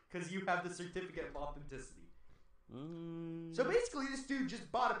work because you have the certificate of authenticity. So basically, this dude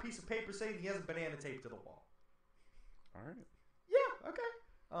just bought a piece of paper saying he has a banana taped to the wall. Alright. Yeah, okay.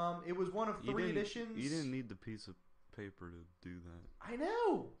 It was one of 3 editions. You didn't need the piece of paper to do that. I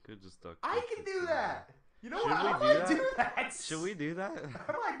know. Could just duct I tape can it do to the that. You know Should what? we I do might that? do that. Should we do that?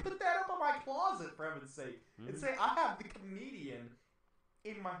 I might put that up on my closet, for heaven's sake, and say I have the comedian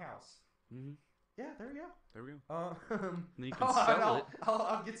in my house. Mm-hmm. Yeah, there you go. There we go. Then Then you can sell it.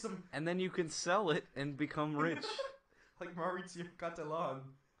 I'll get some And then you can sell it and become rich. like Maurizio Cattelan.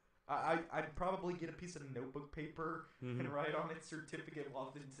 I'd probably get a piece of notebook paper and write on it certificate of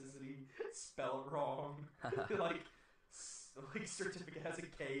authenticity, spell it wrong, like certificate has a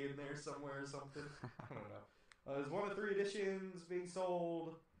K in there somewhere or something. I don't know. There's one of 3 editions being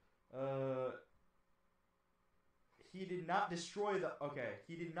sold. He did not destroy the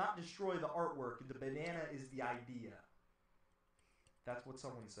artwork. The banana is the idea. That's what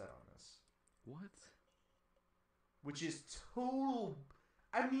someone said on this. What? which is total.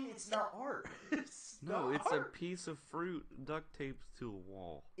 I mean, it's not art. It's No, not it's art. a piece of fruit duct taped to a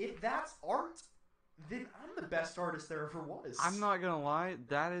wall. If that's art, then I'm the best artist there ever was. I'm not gonna lie,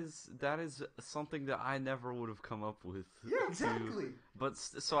 that is something that I never would have come up with. Yeah, exactly. But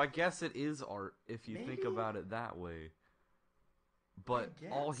so I guess it is art if you think Maybe. about it that way. But I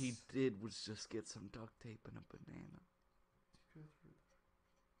all he guess. did was just get some duct tape and a banana.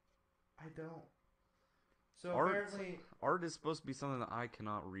 I don't. So Art- apparently, Art is supposed to be something that I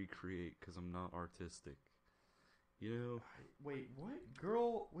cannot recreate because I'm not artistic. You know? wait, what?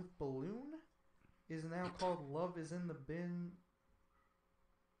 Girl with Balloon is now called Love is in the Bin.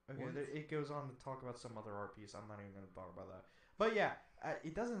 Okay, What? it goes on to talk about some other art piece. I'm not even going to talk about that. But yeah,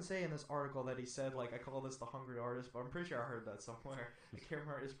 it doesn't say in this article that he said, like, I call this the hungry artist, but I'm pretty sure I heard that somewhere. I can't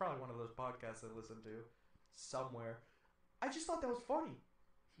remember. It's probably one of those podcasts I listen to somewhere. I just thought that was funny.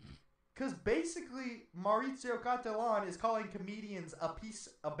 Because basically, Maurizio Cattelan is calling comedians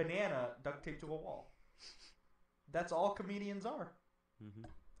a banana duct taped to a wall. That's all comedians are. Mm-hmm.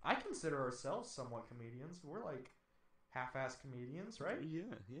 I consider ourselves somewhat comedians. We're like half-ass comedians, right? Yeah.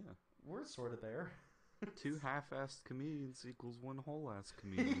 We're sort of there. 2 half-assed comedians equals 1 whole-ass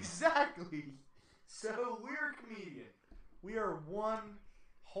comedian. Exactly. So we're a comedian. We are one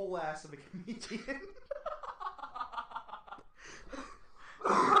whole ass of a comedian.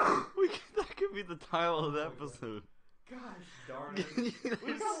 That could be the title of the Oh my God. episode. Gosh darn it.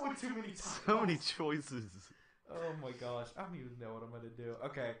 We've gone with too many titles. So many choices. Oh my gosh. I don't even know what I'm gonna do.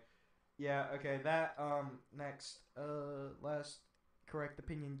 Okay. Yeah, okay, that next last correct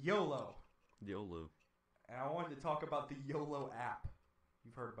opinion, YOLO. YOLO. And I wanted to talk about the YOLO app.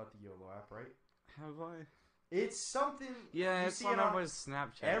 You've heard about the YOLO app, right? Have I? It's something Yeah, you it's see on it everybody's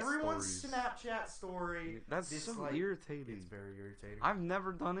Snapchat everyone's stories. Snapchat story. That's This, so like, irritating. It's very irritating. I've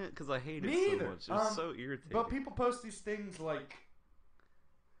never done it because I hate Me it so either. much. It's so irritating. But people post these things like,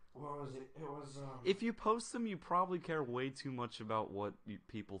 what was it? It was if you post them, you probably care way too much about what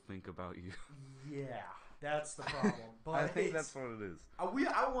people think about you. yeah, that's the problem. But I think it's- that's what it is. I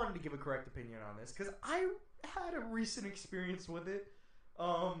wanted to give a correct opinion on this because I had a recent experience with it.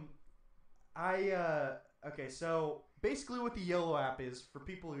 Okay, so basically what the YOLO app is, for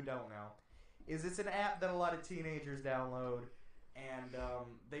people who don't know, is it's an app that a lot of teenagers download, and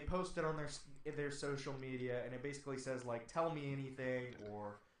they post it on their social media, and it basically says, like, tell me anything,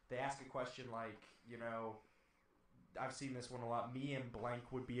 or they ask a question like, you know, I've seen this one a lot, me and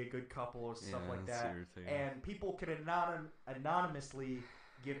blank would be a good couple, or stuff like that's that. irritating. And people can anonymously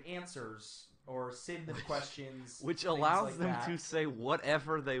give answers or send them questions, Which things allows like them that. to say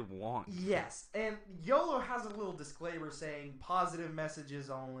whatever they want. Yes, and YOLO has a little disclaimer saying positive messages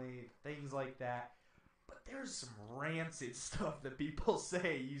only, things like that. But there's some rancid stuff that people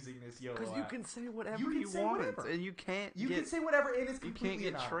say using this YOLO Because app. you can say whatever You you, can say want, whatever. and you can't. You can say whatever, and it's You completely can't get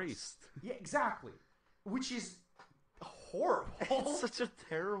anonymous. traced. Yeah, exactly. Which is horrible. It's such a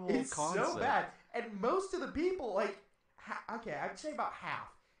terrible It's concept. so bad. And most of the people, like, okay, I'd say about half.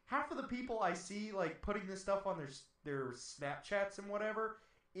 Half of the people I see, like, putting this stuff on their Snapchats and whatever,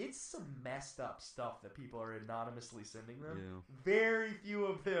 it's some messed up stuff that people are anonymously sending them. Yeah. Very few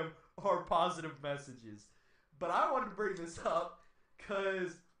of them are positive messages. But I wanted to bring this up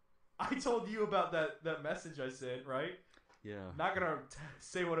because I told you about that message I sent, right? Yeah. Not gonna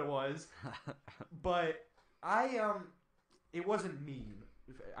say what it was, but it wasn't mean.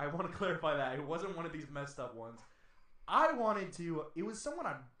 I want to clarify that. It wasn't one of these messed up ones. I wanted to, it was someone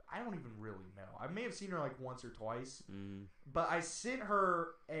I don't even really know. I may have seen her like once or twice, but I sent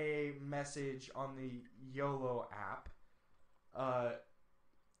her a message on the YOLO app.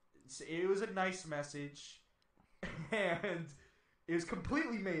 It was a nice message, and it was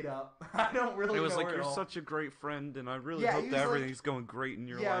completely made up. I don't really know It was like, her at you're all. such a great friend, and I really Yeah, hope he that was like- everything's going great in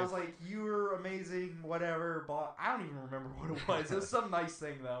your Yeah, life. I was like, you're amazing, whatever. But I don't even remember what it was. It was some nice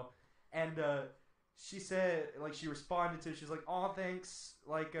thing though, and she said, like, she responded to it. She's like, "Oh, thanks.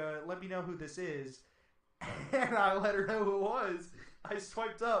 Like, let me know who this is." And I let her know who it was. I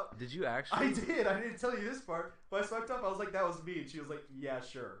swiped up. Did you actually? I did. I didn't tell you this part, but I swiped up. I was like, "That was me," and she was like, "Yeah,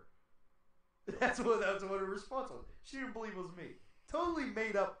 sure." That's what her response was. She didn't believe it was me. Totally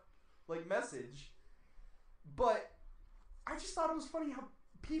made up, like, message. But I just thought it was funny how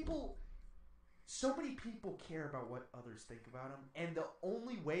so many people care about what others think about them, and the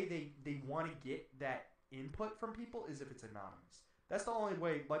only way they want to get that input from people is if it's anonymous. That's the only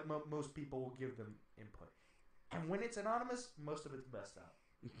way, like, most people will give them input. And when it's anonymous, most of it's messed up.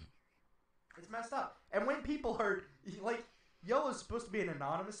 It's messed up. And when people are, like, YOLO's supposed to be an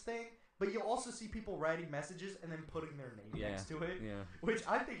anonymous thing, but you'll also see people writing messages and then putting their name next to it, Yeah. which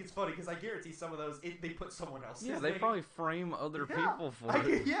I think is funny because I guarantee some of those they put someone else's Yeah, they name. probably frame other people for I it.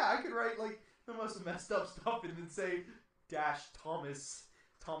 could, yeah, I could write like the most messed up stuff and then say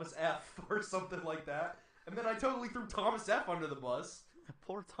Thomas F or something like that, and then I totally threw Thomas F under the bus.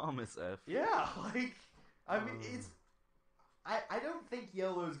 Poor Thomas F. Yeah, like I mean it's. I don't think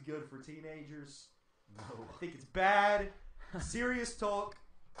YOLO's good for teenagers. No. I think it's bad. Serious talk.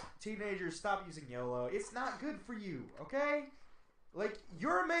 Teenagers, stop using YOLO. It's not good for you, okay? Like,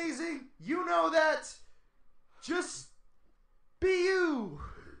 you're amazing. You know that. Just be you.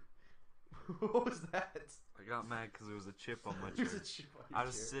 What was that? I got mad because there was a chip on my There's chair. a chip on your I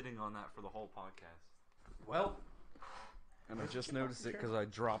was chair. sitting on that for the whole podcast. Well, And I There's a just chip on noticed your it chair. because I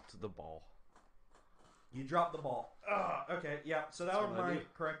dropped the ball. you dropped the ball. Okay, yeah. So that That's was what I my do.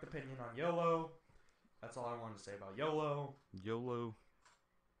 correct opinion on YOLO. That's all I wanted to say about YOLO. YOLO.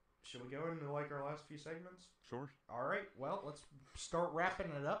 Should we go into like our last few segments? Sure. All right. Well, let's start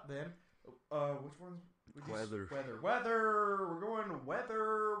wrapping it up then. Which ones? Weather. Weather. We're going to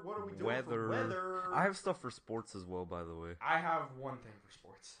weather. What are we doing for weather? I have stuff for sports as well, by the way. I have one thing for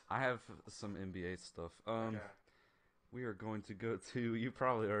sports. I have some NBA stuff. Okay. We are going to go to. You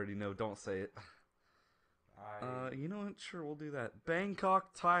probably already know. Don't say it. You know what? Sure, we'll do that.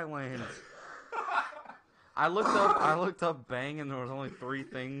 Bangkok, Thailand. I looked up Bang, and there was only 3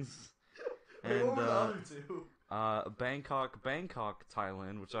 things. Wait, And what were the other two? Bangkok,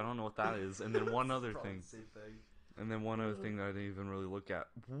 Thailand, which I don't know what that is, and then one other Probably thing, the same thing. and then one other thing that I didn't even really look at.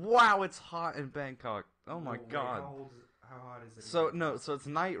 Wow, it's hot in Bangkok. Oh my Wait, god. how hot is it? So no, so it's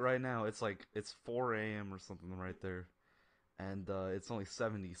night right now. It's like it's 4 a.m. or something right there, and it's only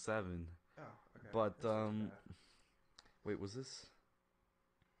 77. Oh, okay. But That's not bad. wait, was this?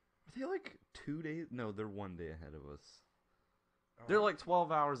 Are they like 2 days? No, they're 1 day ahead of us. Oh. They're like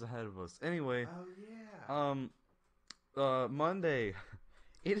 12 hours ahead of us. Anyway, Oh yeah. Monday,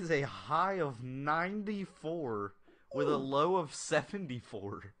 it is a high of 94 with a low of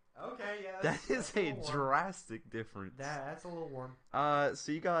 74. Okay, yeah. That is that's a little warm. drastic difference. That's a little warm.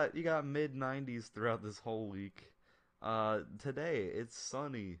 So you got mid 90s throughout this whole week. Today it's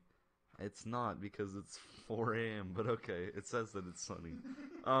sunny. It's not because it's 4 a.m. But okay, it says that it's sunny.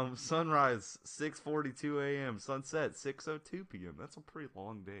 Sunrise 6:42 a.m. Sunset 6:02 p.m. That's a pretty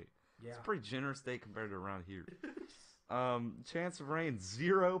long day. Yeah. It's a pretty generous day compared to around here. Chance of rain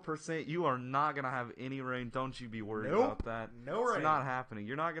 0%. You are not gonna have any rain. Don't you be worried Nope. about that. No It's rain. not happening.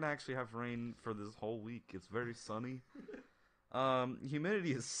 You're not gonna actually have rain for this whole week. It's very sunny.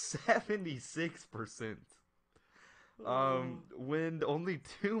 Humidity is 76%. Wind only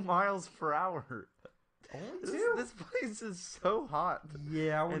 2 miles per hour. Only two. This place is so hot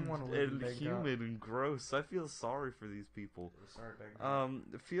Yeah, I wouldn't and, want to live in and Bangkok. humid and gross. I feel sorry for these people. Sorry, Bangkok.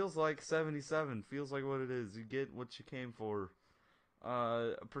 It feels like 77. Feels like what it is. You get what you came for.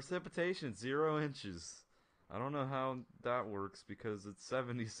 Precipitation 0 inches. I don't know how that works because it's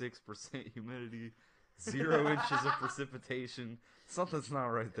 76% humidity, 0 inches of precipitation. Something's not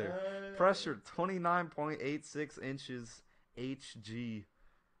right there. Pressure 29.86 inches HG.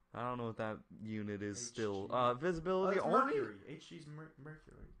 I don't know what that unit is still. Visibility it's only. Mercury. HG's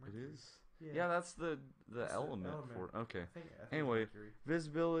Mercury. It is. Yeah, that's the That's the element for it. Okay. I think it's Anyway, Mercury.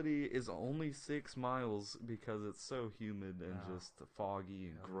 visibility is only 6 miles because it's so humid and Yeah. just foggy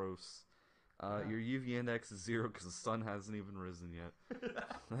and Yeah. gross. Yeah. Your UV index is 0 because the sun hasn't even risen yet.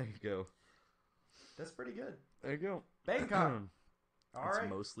 There you go. That's pretty good. There you go. Bangkok. All it's right.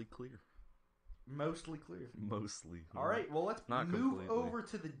 mostly clear. Mostly clear. Mostly. All right. Well, let's Not move completely. over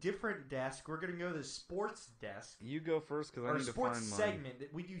to the different desk. We're gonna go to the sports desk. You go first because I Or need to sports find mine.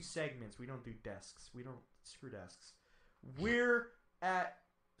 segment. We do segments. We don't do desks. We don't screw desks. We're at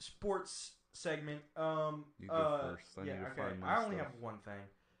sports segment. You go first. I yeah, need to okay. find my I only stuff. have one thing.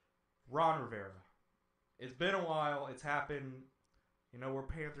 Ron Rivera. It's been a while. It's happened. You know, we're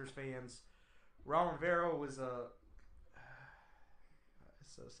Panthers fans. Ron Rivera was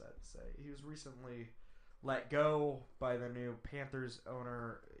it's so sad to say. He was recently let go by the new Panthers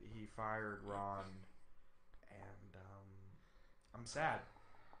owner. He fired Ron, and I'm sad.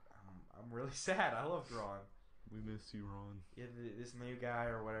 I'm really sad. I loved Ron. We miss you, Ron. Yeah, this new guy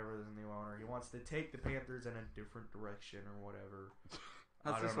or whatever, this new owner, he wants to take the Panthers in a different direction or whatever.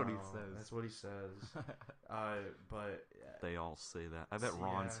 That's I just don't what he know. says. That's what he says. But They all say that. I bet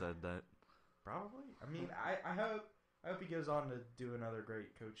Ron Yeah. said that. probably. I mean, I hope he goes on to do another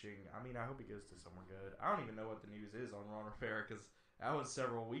great coaching. I mean, I hope he goes to somewhere good. I don't even know what the news is on Ron Rivera because that was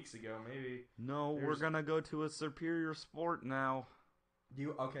several weeks ago. Maybe No, we're There's- gonna go to a superior sport now.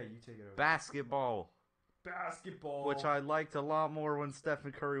 you take it over. Basketball. basketball. which I liked a lot more when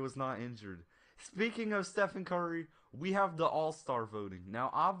Stephen Curry was not injured. Speaking of Stephen Curry, we have the All-Star voting. Now,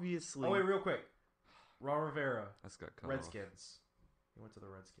 obviously... Oh, wait, real quick. Ron Rivera, That's got cut off. Redskins. He went to the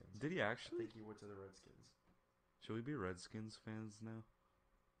Redskins. Did he I actually? think he went to the Redskins. Should we be Redskins fans now?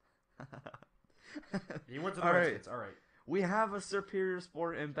 He went to the All right. Redskins. All right. We have a superior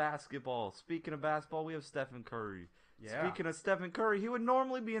sport in basketball. Speaking of basketball, we have Stephen Curry. Yeah. Speaking of Stephen Curry, he would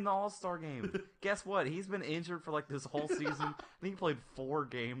normally be in the All-Star game. Guess what? He's been injured for like this whole season. I think he played 4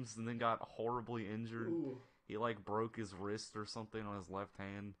 games and then got horribly injured. Ooh. He like broke his wrist or something on his left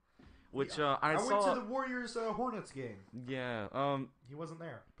hand. Which I I went saw. to the Warriors Hornets game. Yeah. He wasn't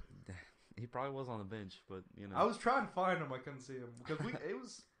there. He probably was on the bench, but you know. I was trying to find him. I couldn't see him because it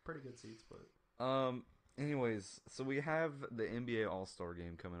was pretty good seats, but Anyways, so we have the NBA All-Star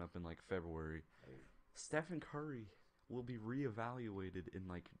game coming up in like February. Stephen Curry will be reevaluated in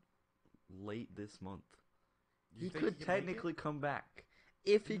like late this month. You He think could he can make technically come back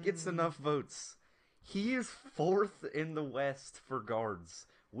if he gets enough votes. He is 4th in the West for guards,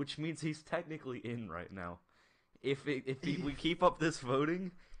 which means he's technically in right now. If we keep up this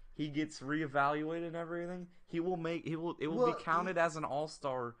voting, he gets reevaluated and everything. It will be counted as an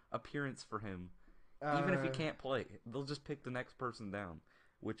All-Star appearance for him. Even if he can't play, they'll just pick the next person down,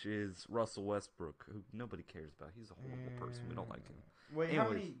 which is Russell Westbrook, who nobody cares about. He's a horrible person. We don't like him. Wait, how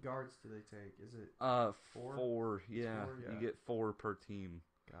Anyways. many guards do they take? Is it 4. Four? Yeah, Four, yeah. you get 4 per team.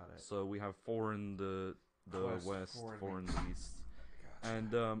 got it? So we have 4 in the West, 4 in the East. Gotcha.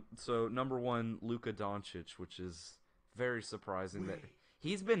 And so number 1, Luka Doncic, which is very surprising that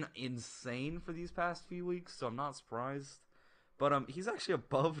he's been insane for these past few weeks. So I'm not surprised, but he's actually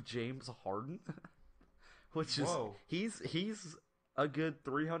above James Harden, which is he's a good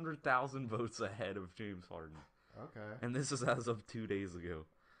 300,000 votes ahead of James Harden, Okay. and this is as of 2 days ago.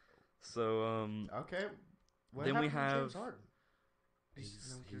 So Okay. What Then we happened to have- James Harden?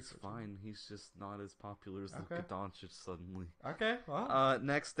 he's fine. He's just not as popular as Okay. Luka Doncic suddenly. Okay. Well.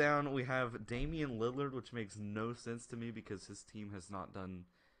 Next down, we have Damian Lillard, which makes no sense to me because his team has not done.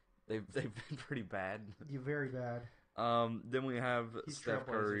 They've been pretty bad. You're very bad. Then we have He's Steph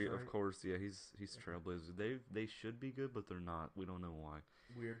Curry, Trailblazers, of right? course. Yeah, he's Trailblazers. They should be good, but they're not. We don't know why.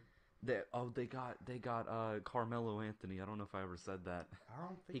 Weird. They got Carmelo Anthony. I don't know if I ever said that. I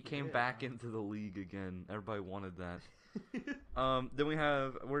don't think He came did, back huh? into the league again. Everybody wanted that. Then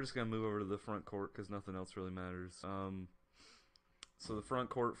we're just gonna move over to the front court because nothing else really matters. So the front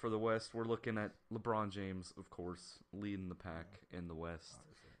court for the West, we're looking at LeBron James, of course, leading the pack in the West.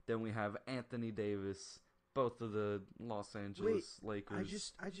 Then we have Anthony Davis, both of the Los Angeles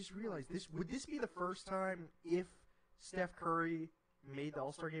Lakers. I just realized this. Would this be the first time if Steph Curry made the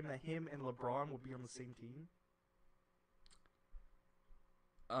All-Star game that him and LeBron would be on the same team?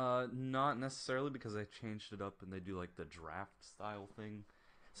 Not necessarily because they changed it up and they do like the draft style thing,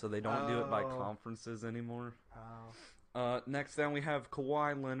 so they don't do it by Oh. conferences anymore. Oh. Next down we have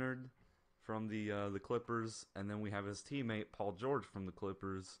Kawhi Leonard from the Clippers, and then we have his teammate Paul George from the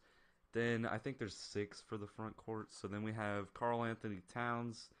Clippers. Then I think there's 6 for the front court. So then we have Karl Anthony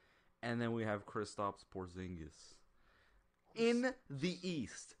Towns, and then we have Kristaps Porzingis. In the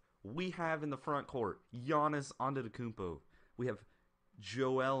East, we have in the front court Giannis Antetokounmpo. We have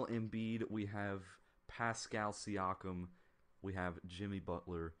Joel Embiid. We have Pascal Siakam. We have Jimmy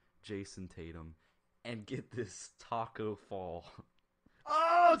Butler, Jason Tatum, and get this, Taco Fall.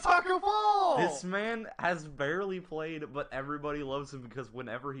 Oh, Taco Fall! This man has barely played, but everybody loves him because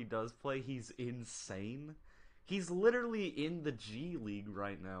whenever he does play, he's insane. He's literally in the G League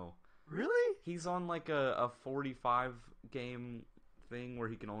right now. Really? He's on like a 45 game thing where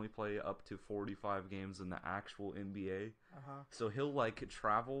he can only play up to 45 games in the actual NBA. So he'll like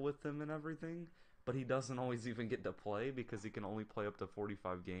travel with them and everything, but he doesn't always even get to play because he can only play up to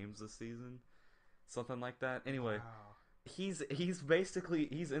 45 games this season. Something like that. Anyway, Wow. he's basically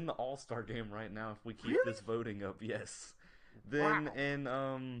in the All-Star game right now if we keep Really? this voting up. Yes. Then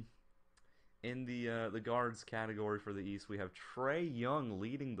Wow. in the guards category for the East, we have Trae Young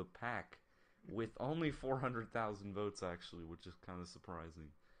leading the pack with only 400,000 votes actually, which is kind of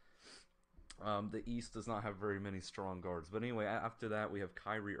surprising. The East does not have very many strong guards, but anyway, after that we have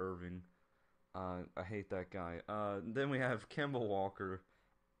Kyrie Irving. I hate that guy. Then we have Kemba Walker,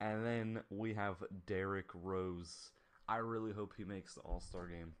 and then we have Derrick Rose. I really hope he makes the All-Star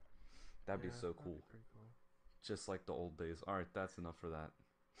game. That'd be so cool. Pretty cool. Just like the old days. Alright, that's enough for that.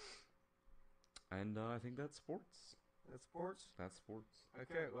 And I think that's sports. That's sports. That's sports.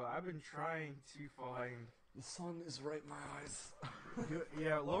 Okay. Well, I've been trying to find. The sun is right in my eyes.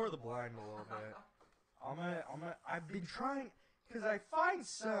 Yeah, lower the blind a little bit. I've been trying because I find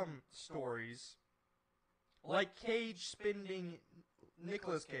some stories like Cage spending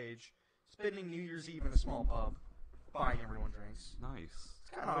Nicolas Cage spending New Year's Eve in a small pub, buying everyone drinks. Nice.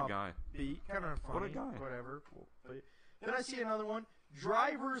 Kind What of a guy. kind of funny. What a guy. Whatever. But then I see another one.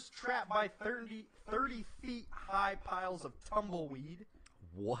 Drivers trapped by 30 feet high piles of tumbleweed.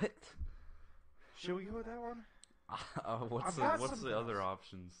 What? Should we go with that one? What's I've got the something other else.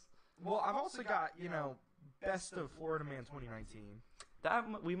 options? Well, I've also got, Best of Florida Man 2019.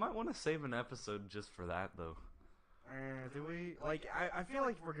 We might want to save an episode just for that, though. Do we? Like, I feel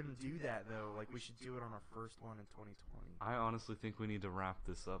like if we're going to do that, though, like, we should do it on our first one in 2020. I honestly think we need to wrap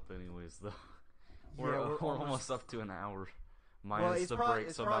this up anyways, though. Yeah, We're we're almost up to an hour. Well, Minus it's the probably, break,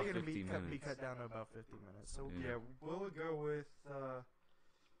 it's so probably about going to 15 be minutes. cut down to about 50 minutes. So, Yeah. yeah, we'll go with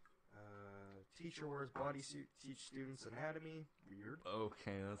teacher wears bodysuit, teach students anatomy. Weird.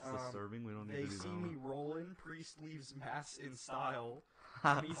 Okay, that's disturbing. We don't need They to do see that me rolling. Priest leaves mass in style.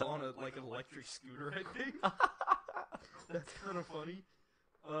 And he's on an electric scooter, I think. That's kind of funny.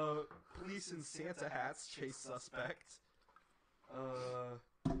 Police in Santa hats chase suspect.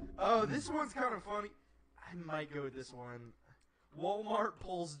 Oh, this one's kind of funny. I might go with this one. Walmart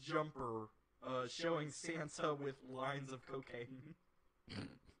pulls jumper, showing Santa with lines of cocaine.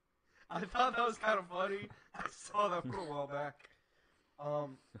 I thought that was kind of funny. I saw that for a while back.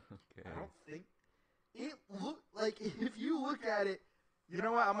 Okay. I don't think it look like, if you look at it, you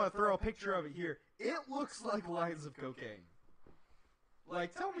know what? I'm gonna throw a picture of it here. It looks like lines of cocaine.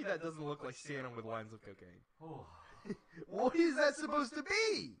 Like, tell me that doesn't look like Santa with lines of cocaine. What is that supposed to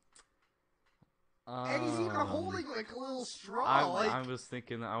be? And he's even holding like a little straw. I was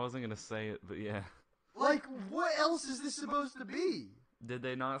thinking, I wasn't gonna say it, but yeah. Like, what else is this supposed to be? Did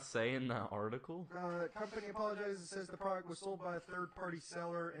they not say in that article? Company apologizes and says the product was sold by a third-party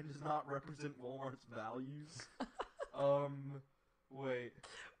seller and does not represent Walmart's values. Wait.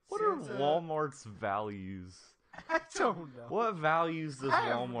 What Santa- are Walmart's values? I don't know. What values does I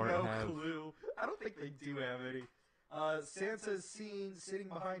have Walmart no have? clue. I don't think they do have any. Santa's seen sitting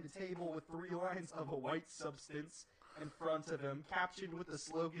behind a table with 3 lines of a white substance in front of him, captioned with the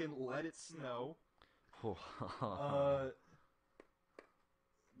slogan, "Let it snow."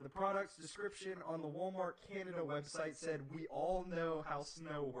 The product's description on the Walmart Canada website said, "We all know how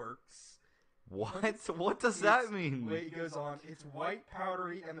snow works." What? What does that mean? Wait, it goes on. It's white,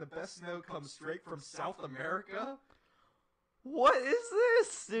 powdery, and the best snow comes straight from South America. What is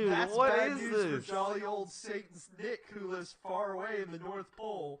this, dude? That's What bad is news this? for jolly old Saint Nick, who lives far away in the North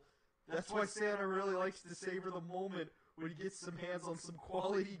Pole. That's why Santa really likes to savor the moment when he gets some hands on some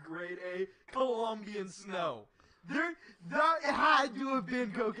quality grade A Colombian snow. That had to have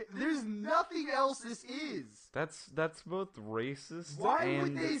been cocaine. There's nothing else this is. That's both racist Why and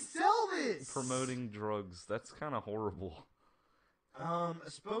would they sell this? promoting drugs. That's kind of horrible. A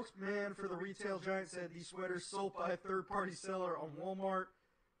spokesman for the retail giant said these sweaters sold by a third-party seller on Walmart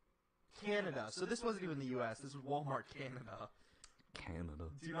Canada. So this wasn't even the U.S. This was Walmart Canada. Canada.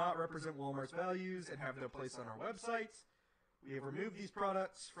 Do not represent Walmart's values and have no place on our websites. We have removed these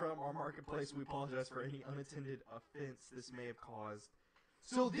products from our marketplace. We apologize for any unintended offense this may have caused.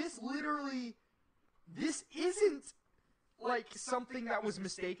 So this isn't like something that was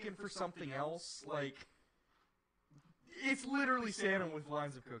mistaken for something else. Like, it's literally Santa with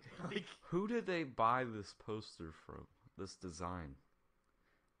lines of cocaine. Like, Who did they buy this poster from? This design?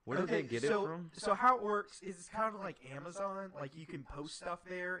 Where did they get it from? So how it works is it's kind of like Amazon. Like, you can post stuff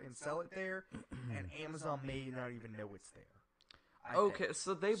there and sell it there, and Amazon may not even know it's there. I think. Okay,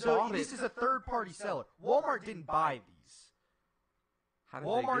 so they So bought this it. is a third-party seller. Walmart didn't buy these. How did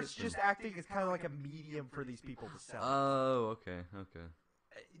they Walmart's get just them? acting as kind of like a medium for these people to sell. Oh, okay.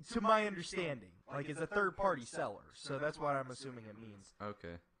 To my understanding, like, it's a third-party seller, so that's what I'm assuming it means.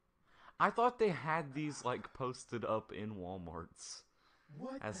 Okay. I thought they had these like posted up in Walmarts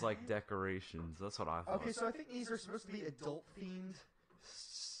What as the like heck? decorations. That's what I thought. Okay, so I think these are supposed to be adult-themed.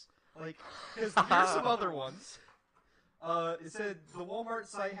 Like, because here's some other ones. It said the Walmart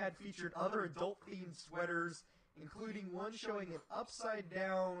site had featured other adult-themed sweaters, including one showing an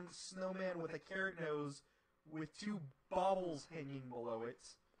upside-down snowman with a carrot nose with 2 baubles hanging below it.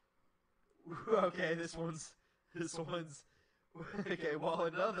 Okay, this one's okay. While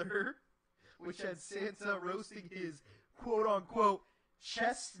another, which had Santa roasting his quote-unquote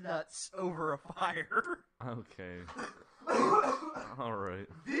chestnuts over a fire. Okay. All right.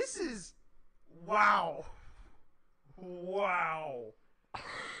 This is wow.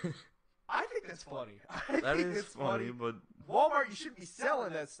 I think that's funny. That think is it's funny, but Walmart, you shouldn't be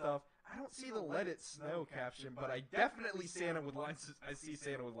selling that stuff. I don't see the "Let It Snow" caption, but I definitely Santa with lines. I see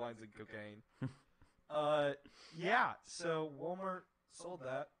Santa with lines of cocaine. Yeah. So Walmart sold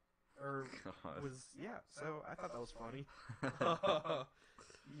that. or God. was So I thought that was funny.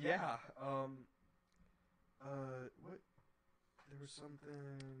 Yeah. What? There was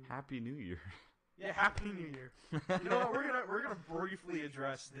something. Happy New Year. Yeah, Happy New Year. You know what? We're gonna briefly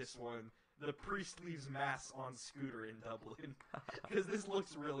address this one. The priest leaves mass on scooter in Dublin because this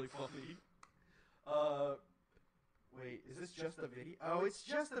looks really funny. Wait, is this just a video? Oh, it's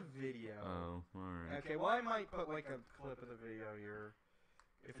just a video. Oh, alright. Okay, well I might put like a clip of the video here.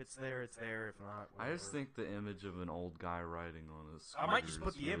 If it's there, it's there. If not, I just whatever. think the image of an old guy riding on a scooter I might just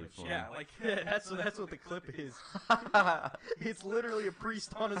put is the really image. funny. Yeah, like that's what the clip is. It's literally a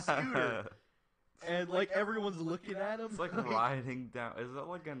priest on a scooter, and like everyone's looking at him. It's like riding down. Is that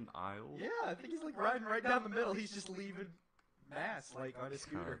like an aisle? Yeah, I think he's like riding right down the middle. He's just leaving mass like on his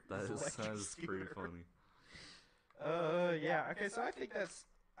God, scooter. that His is electric pretty scooter. funny. Yeah. Okay, so I think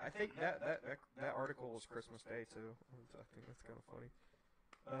that article was Christmas Day too. I think that's kind of funny.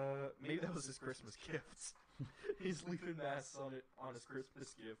 Maybe that was his Christmas gift. He's leaving mass on his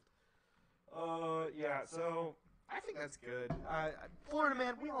Christmas gift. Yeah. So I think that's good. Florida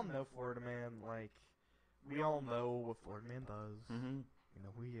Man. We all know Florida Man. Like, we all know what Florida Man does. Mm-hmm. We know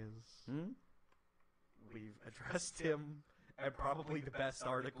who he is. Hmm? We've addressed him. And probably the best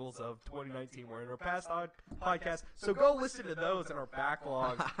articles of 2019 were in our past podcast. So go listen to those in our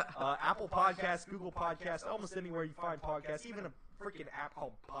backlog. Apple Podcasts, Google Podcasts, almost anywhere you find podcasts, even a freaking app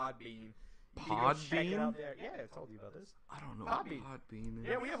called Podbean. You can go check it out Podbean? there. Yeah, I told you about this. I don't know Podbean. what Podbean is.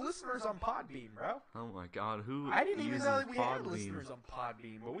 Yeah, we have listeners on Podbean, bro. Oh my God, who I didn't even uses know that we had Podbean? listeners on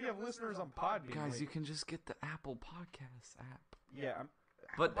Podbean, but we have listeners on Podbean. Guys, Like, you can just get the Apple Podcasts app. yeah,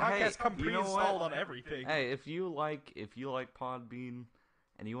 But podcasts hey, come you know pre-installed what? on everything. Hey, if you like Podbean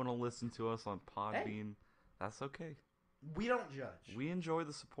and you want to listen to us on Podbean, that's okay. We don't judge. We enjoy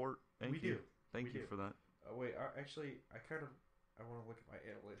the support. Thank We you. do. Thank We you do. for that. Wait, actually, I want to look at my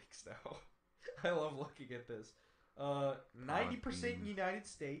analytics now. I love looking at this. 90% Podbean. United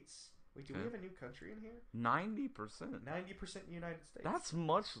States. Wait, do we Okay. have a new country in here? 90%. 90% United States. That's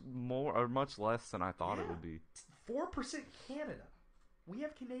much more or much less than I thought it Yeah. would be. 4% Canada. We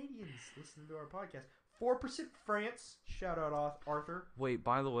have Canadians listening to our podcast. 4% France. Shout out Arthur. Wait,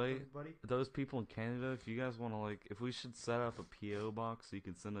 by the way, Everybody. those people in Canada, if you guys want to if we should set up a PO box so you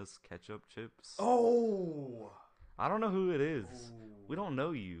can send us ketchup chips. Oh. I don't know who it is. Ooh. We don't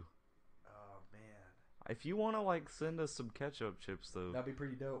know you. Oh man, If you want to send us some ketchup chips though, that'd be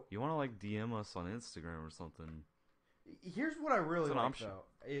pretty dope. you want to DM us on Instagram or something. Here's what I really It's an like option. though: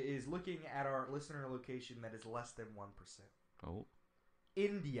 is looking at our listener location that is less than 1%. Oh,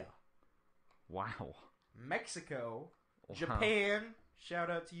 India, wow. Mexico, Wow. Japan.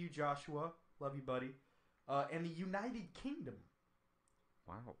 Shout out to you, Joshua. Love you, buddy. And the United Kingdom.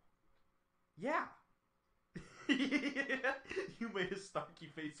 Wow. Yeah. You made a stocky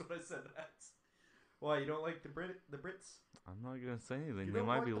face when I said that. Why, you don't like the Brits? I'm not gonna say anything. You They don't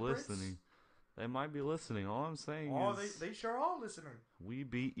might like be the Brits? listening. They might be listening. All I'm saying Oh, is they sure are listening. we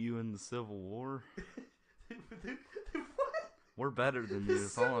beat you in the Civil War. What? We're better than The you.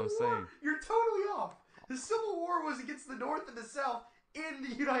 That's all I'm Civil War? saying. You're totally off. The Civil War was against the North and the South in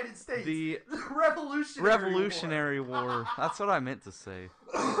the United States. The Revolutionary War. That's what I meant to say.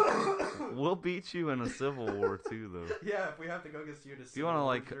 We'll beat you in a Civil War too, though. Yeah, if we have to go against you to Do you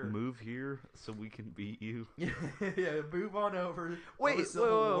want to move here so we can beat you? Yeah, move on over. Wait, to the Civil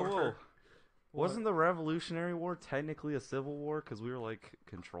War. whoa. Wasn't the Revolutionary War technically a civil war because we were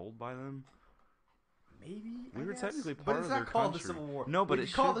controlled by them? Maybe We I were guess. technically but part it's of not their called country. the Civil War. No, but when it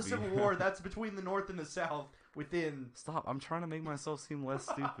you call should the Civil be. War, that's between the North and the South. Within. Stop! I'm trying to make myself seem less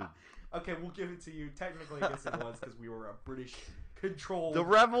stupid. Okay, we'll give it to you. Technically, I guess it was because we were a British controlled. The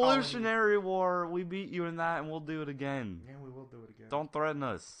Revolutionary War. We beat you in that, and we'll do it again. Yeah, we will do it again. Don't threaten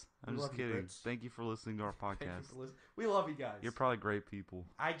us. I'm We just love you, kidding. Brits. Thank you for listening to our Thank you podcast. for listening. We love you guys. You're probably great people.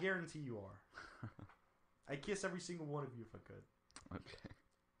 I guarantee you are. I'd kiss every single one of you if I could. Okay.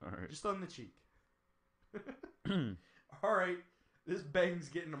 All right. Just on the cheek. Alright. This bang's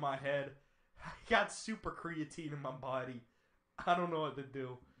getting to my head. I got super creatine in my body. I don't know what to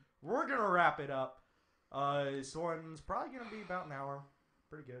do. We're gonna wrap it up. This one's probably gonna be about an hour.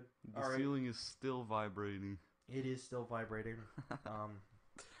 Pretty good. The All right. ceiling is still vibrating. It is still vibrating. I'm gonna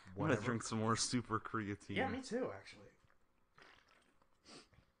Whatever. drink some more super creatine. Yeah, me too, actually.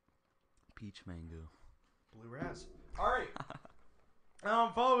 Peach mango. Blue Raz. Alright.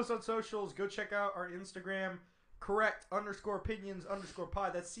 Follow us on socials. Go check out our Instagram.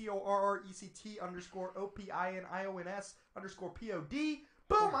 Correct_opinions_pod. That's CORRECT_OPINIONS_POD.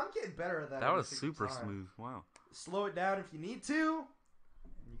 Boom! I'm getting better at that. That every was single super time. smooth. Wow. Slow it down if you need to.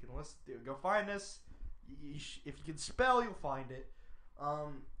 You can listen. Go find us. If you can spell, you'll find it.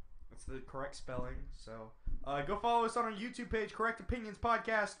 It's the correct spelling. So go follow us on our YouTube page, Correct Opinions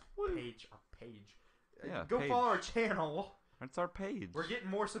Podcast. Page. Yeah, Go page. follow our channel. That's our page. We're getting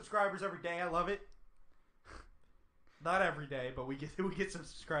more subscribers every day. I love it. Not every day, but we get some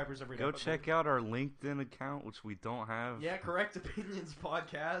subscribers every day. Go check out our LinkedIn account, which we don't have. Yeah, Correct Opinions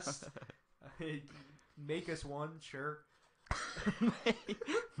Podcast. Make us one, sure.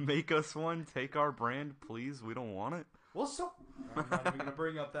 Make us one. Take our brand, please. We don't want it. Well, I'm not even gonna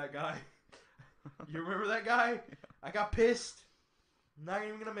bring up that guy. You remember that guy? I got pissed. Not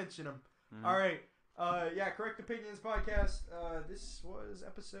even gonna mention him. Mm. All right. Yeah, Correct Opinions Podcast. This was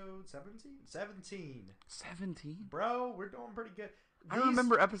episode 17. 17. Bro, we're doing pretty good. I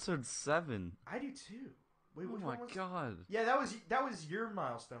remember episode 7. I do too. Wait, Oh which my one was? god. Yeah, that was your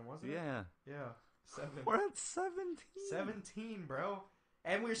milestone, wasn't it? Yeah. Yeah. 7. We're at 17. 17, bro.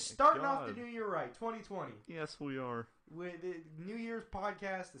 And we're starting off the God. new year right, 2020. Yes, we are. With the New Year's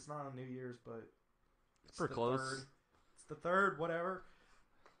podcast, it's not on New Year's, but it's Pretty the close. Third. It's the third, whatever.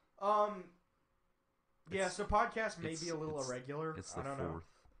 Yeah, so podcast may be a little irregular. It's the I don't 4th. know.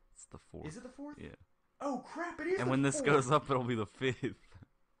 It's the 4th. Is it the 4th? Yeah. Oh crap! It is. And the when this 4th. goes up, it'll be the 5th.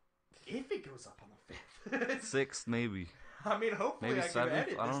 If it goes up on the 5th. 6th, maybe. I mean, hopefully Maybe I can 7th?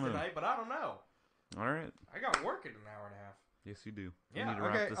 edit I this don't know. tonight, but I don't know. Alright. I got work in an hour and a half. Yes, you do. Yeah, We need to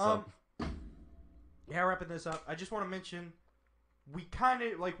wrap okay, this up. Yeah, wrapping this up. I just want to mention, we kind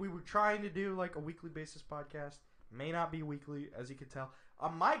of, we were trying to do, a weekly basis podcast. May not be weekly, as you can tell.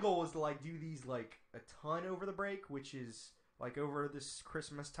 My goal is to, do these, a ton over the break, which is, over this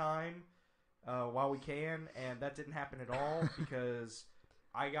Christmas time, while we can. And that didn't happen at all, because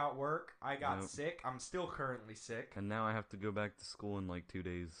I got work. I got Nope. sick. I'm still currently sick. And now I have to go back to school in 2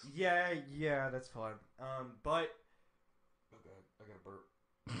 days. Yeah, that's fun. But... Okay, I got a burp.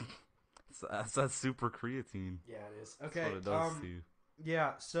 That's that super creatine. Yeah, it is. That's Okay, what it does to you.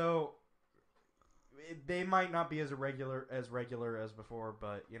 yeah, so they might not be as regular as before,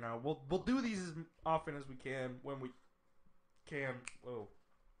 but we'll do these as often as we can when we can. Whoa.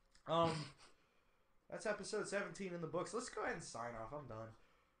 That's episode 17 in the books. Let's go ahead and sign off. I'm done.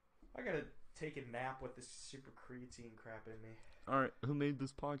 I gotta take a nap with this super creatine crap in me. Alright, who made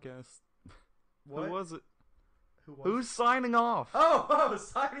this podcast? What? Who was it? Who was Who's signing off? Oh,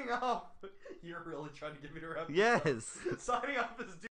 signing off. You're really trying to get me to wrap this up. Yes. Signing off is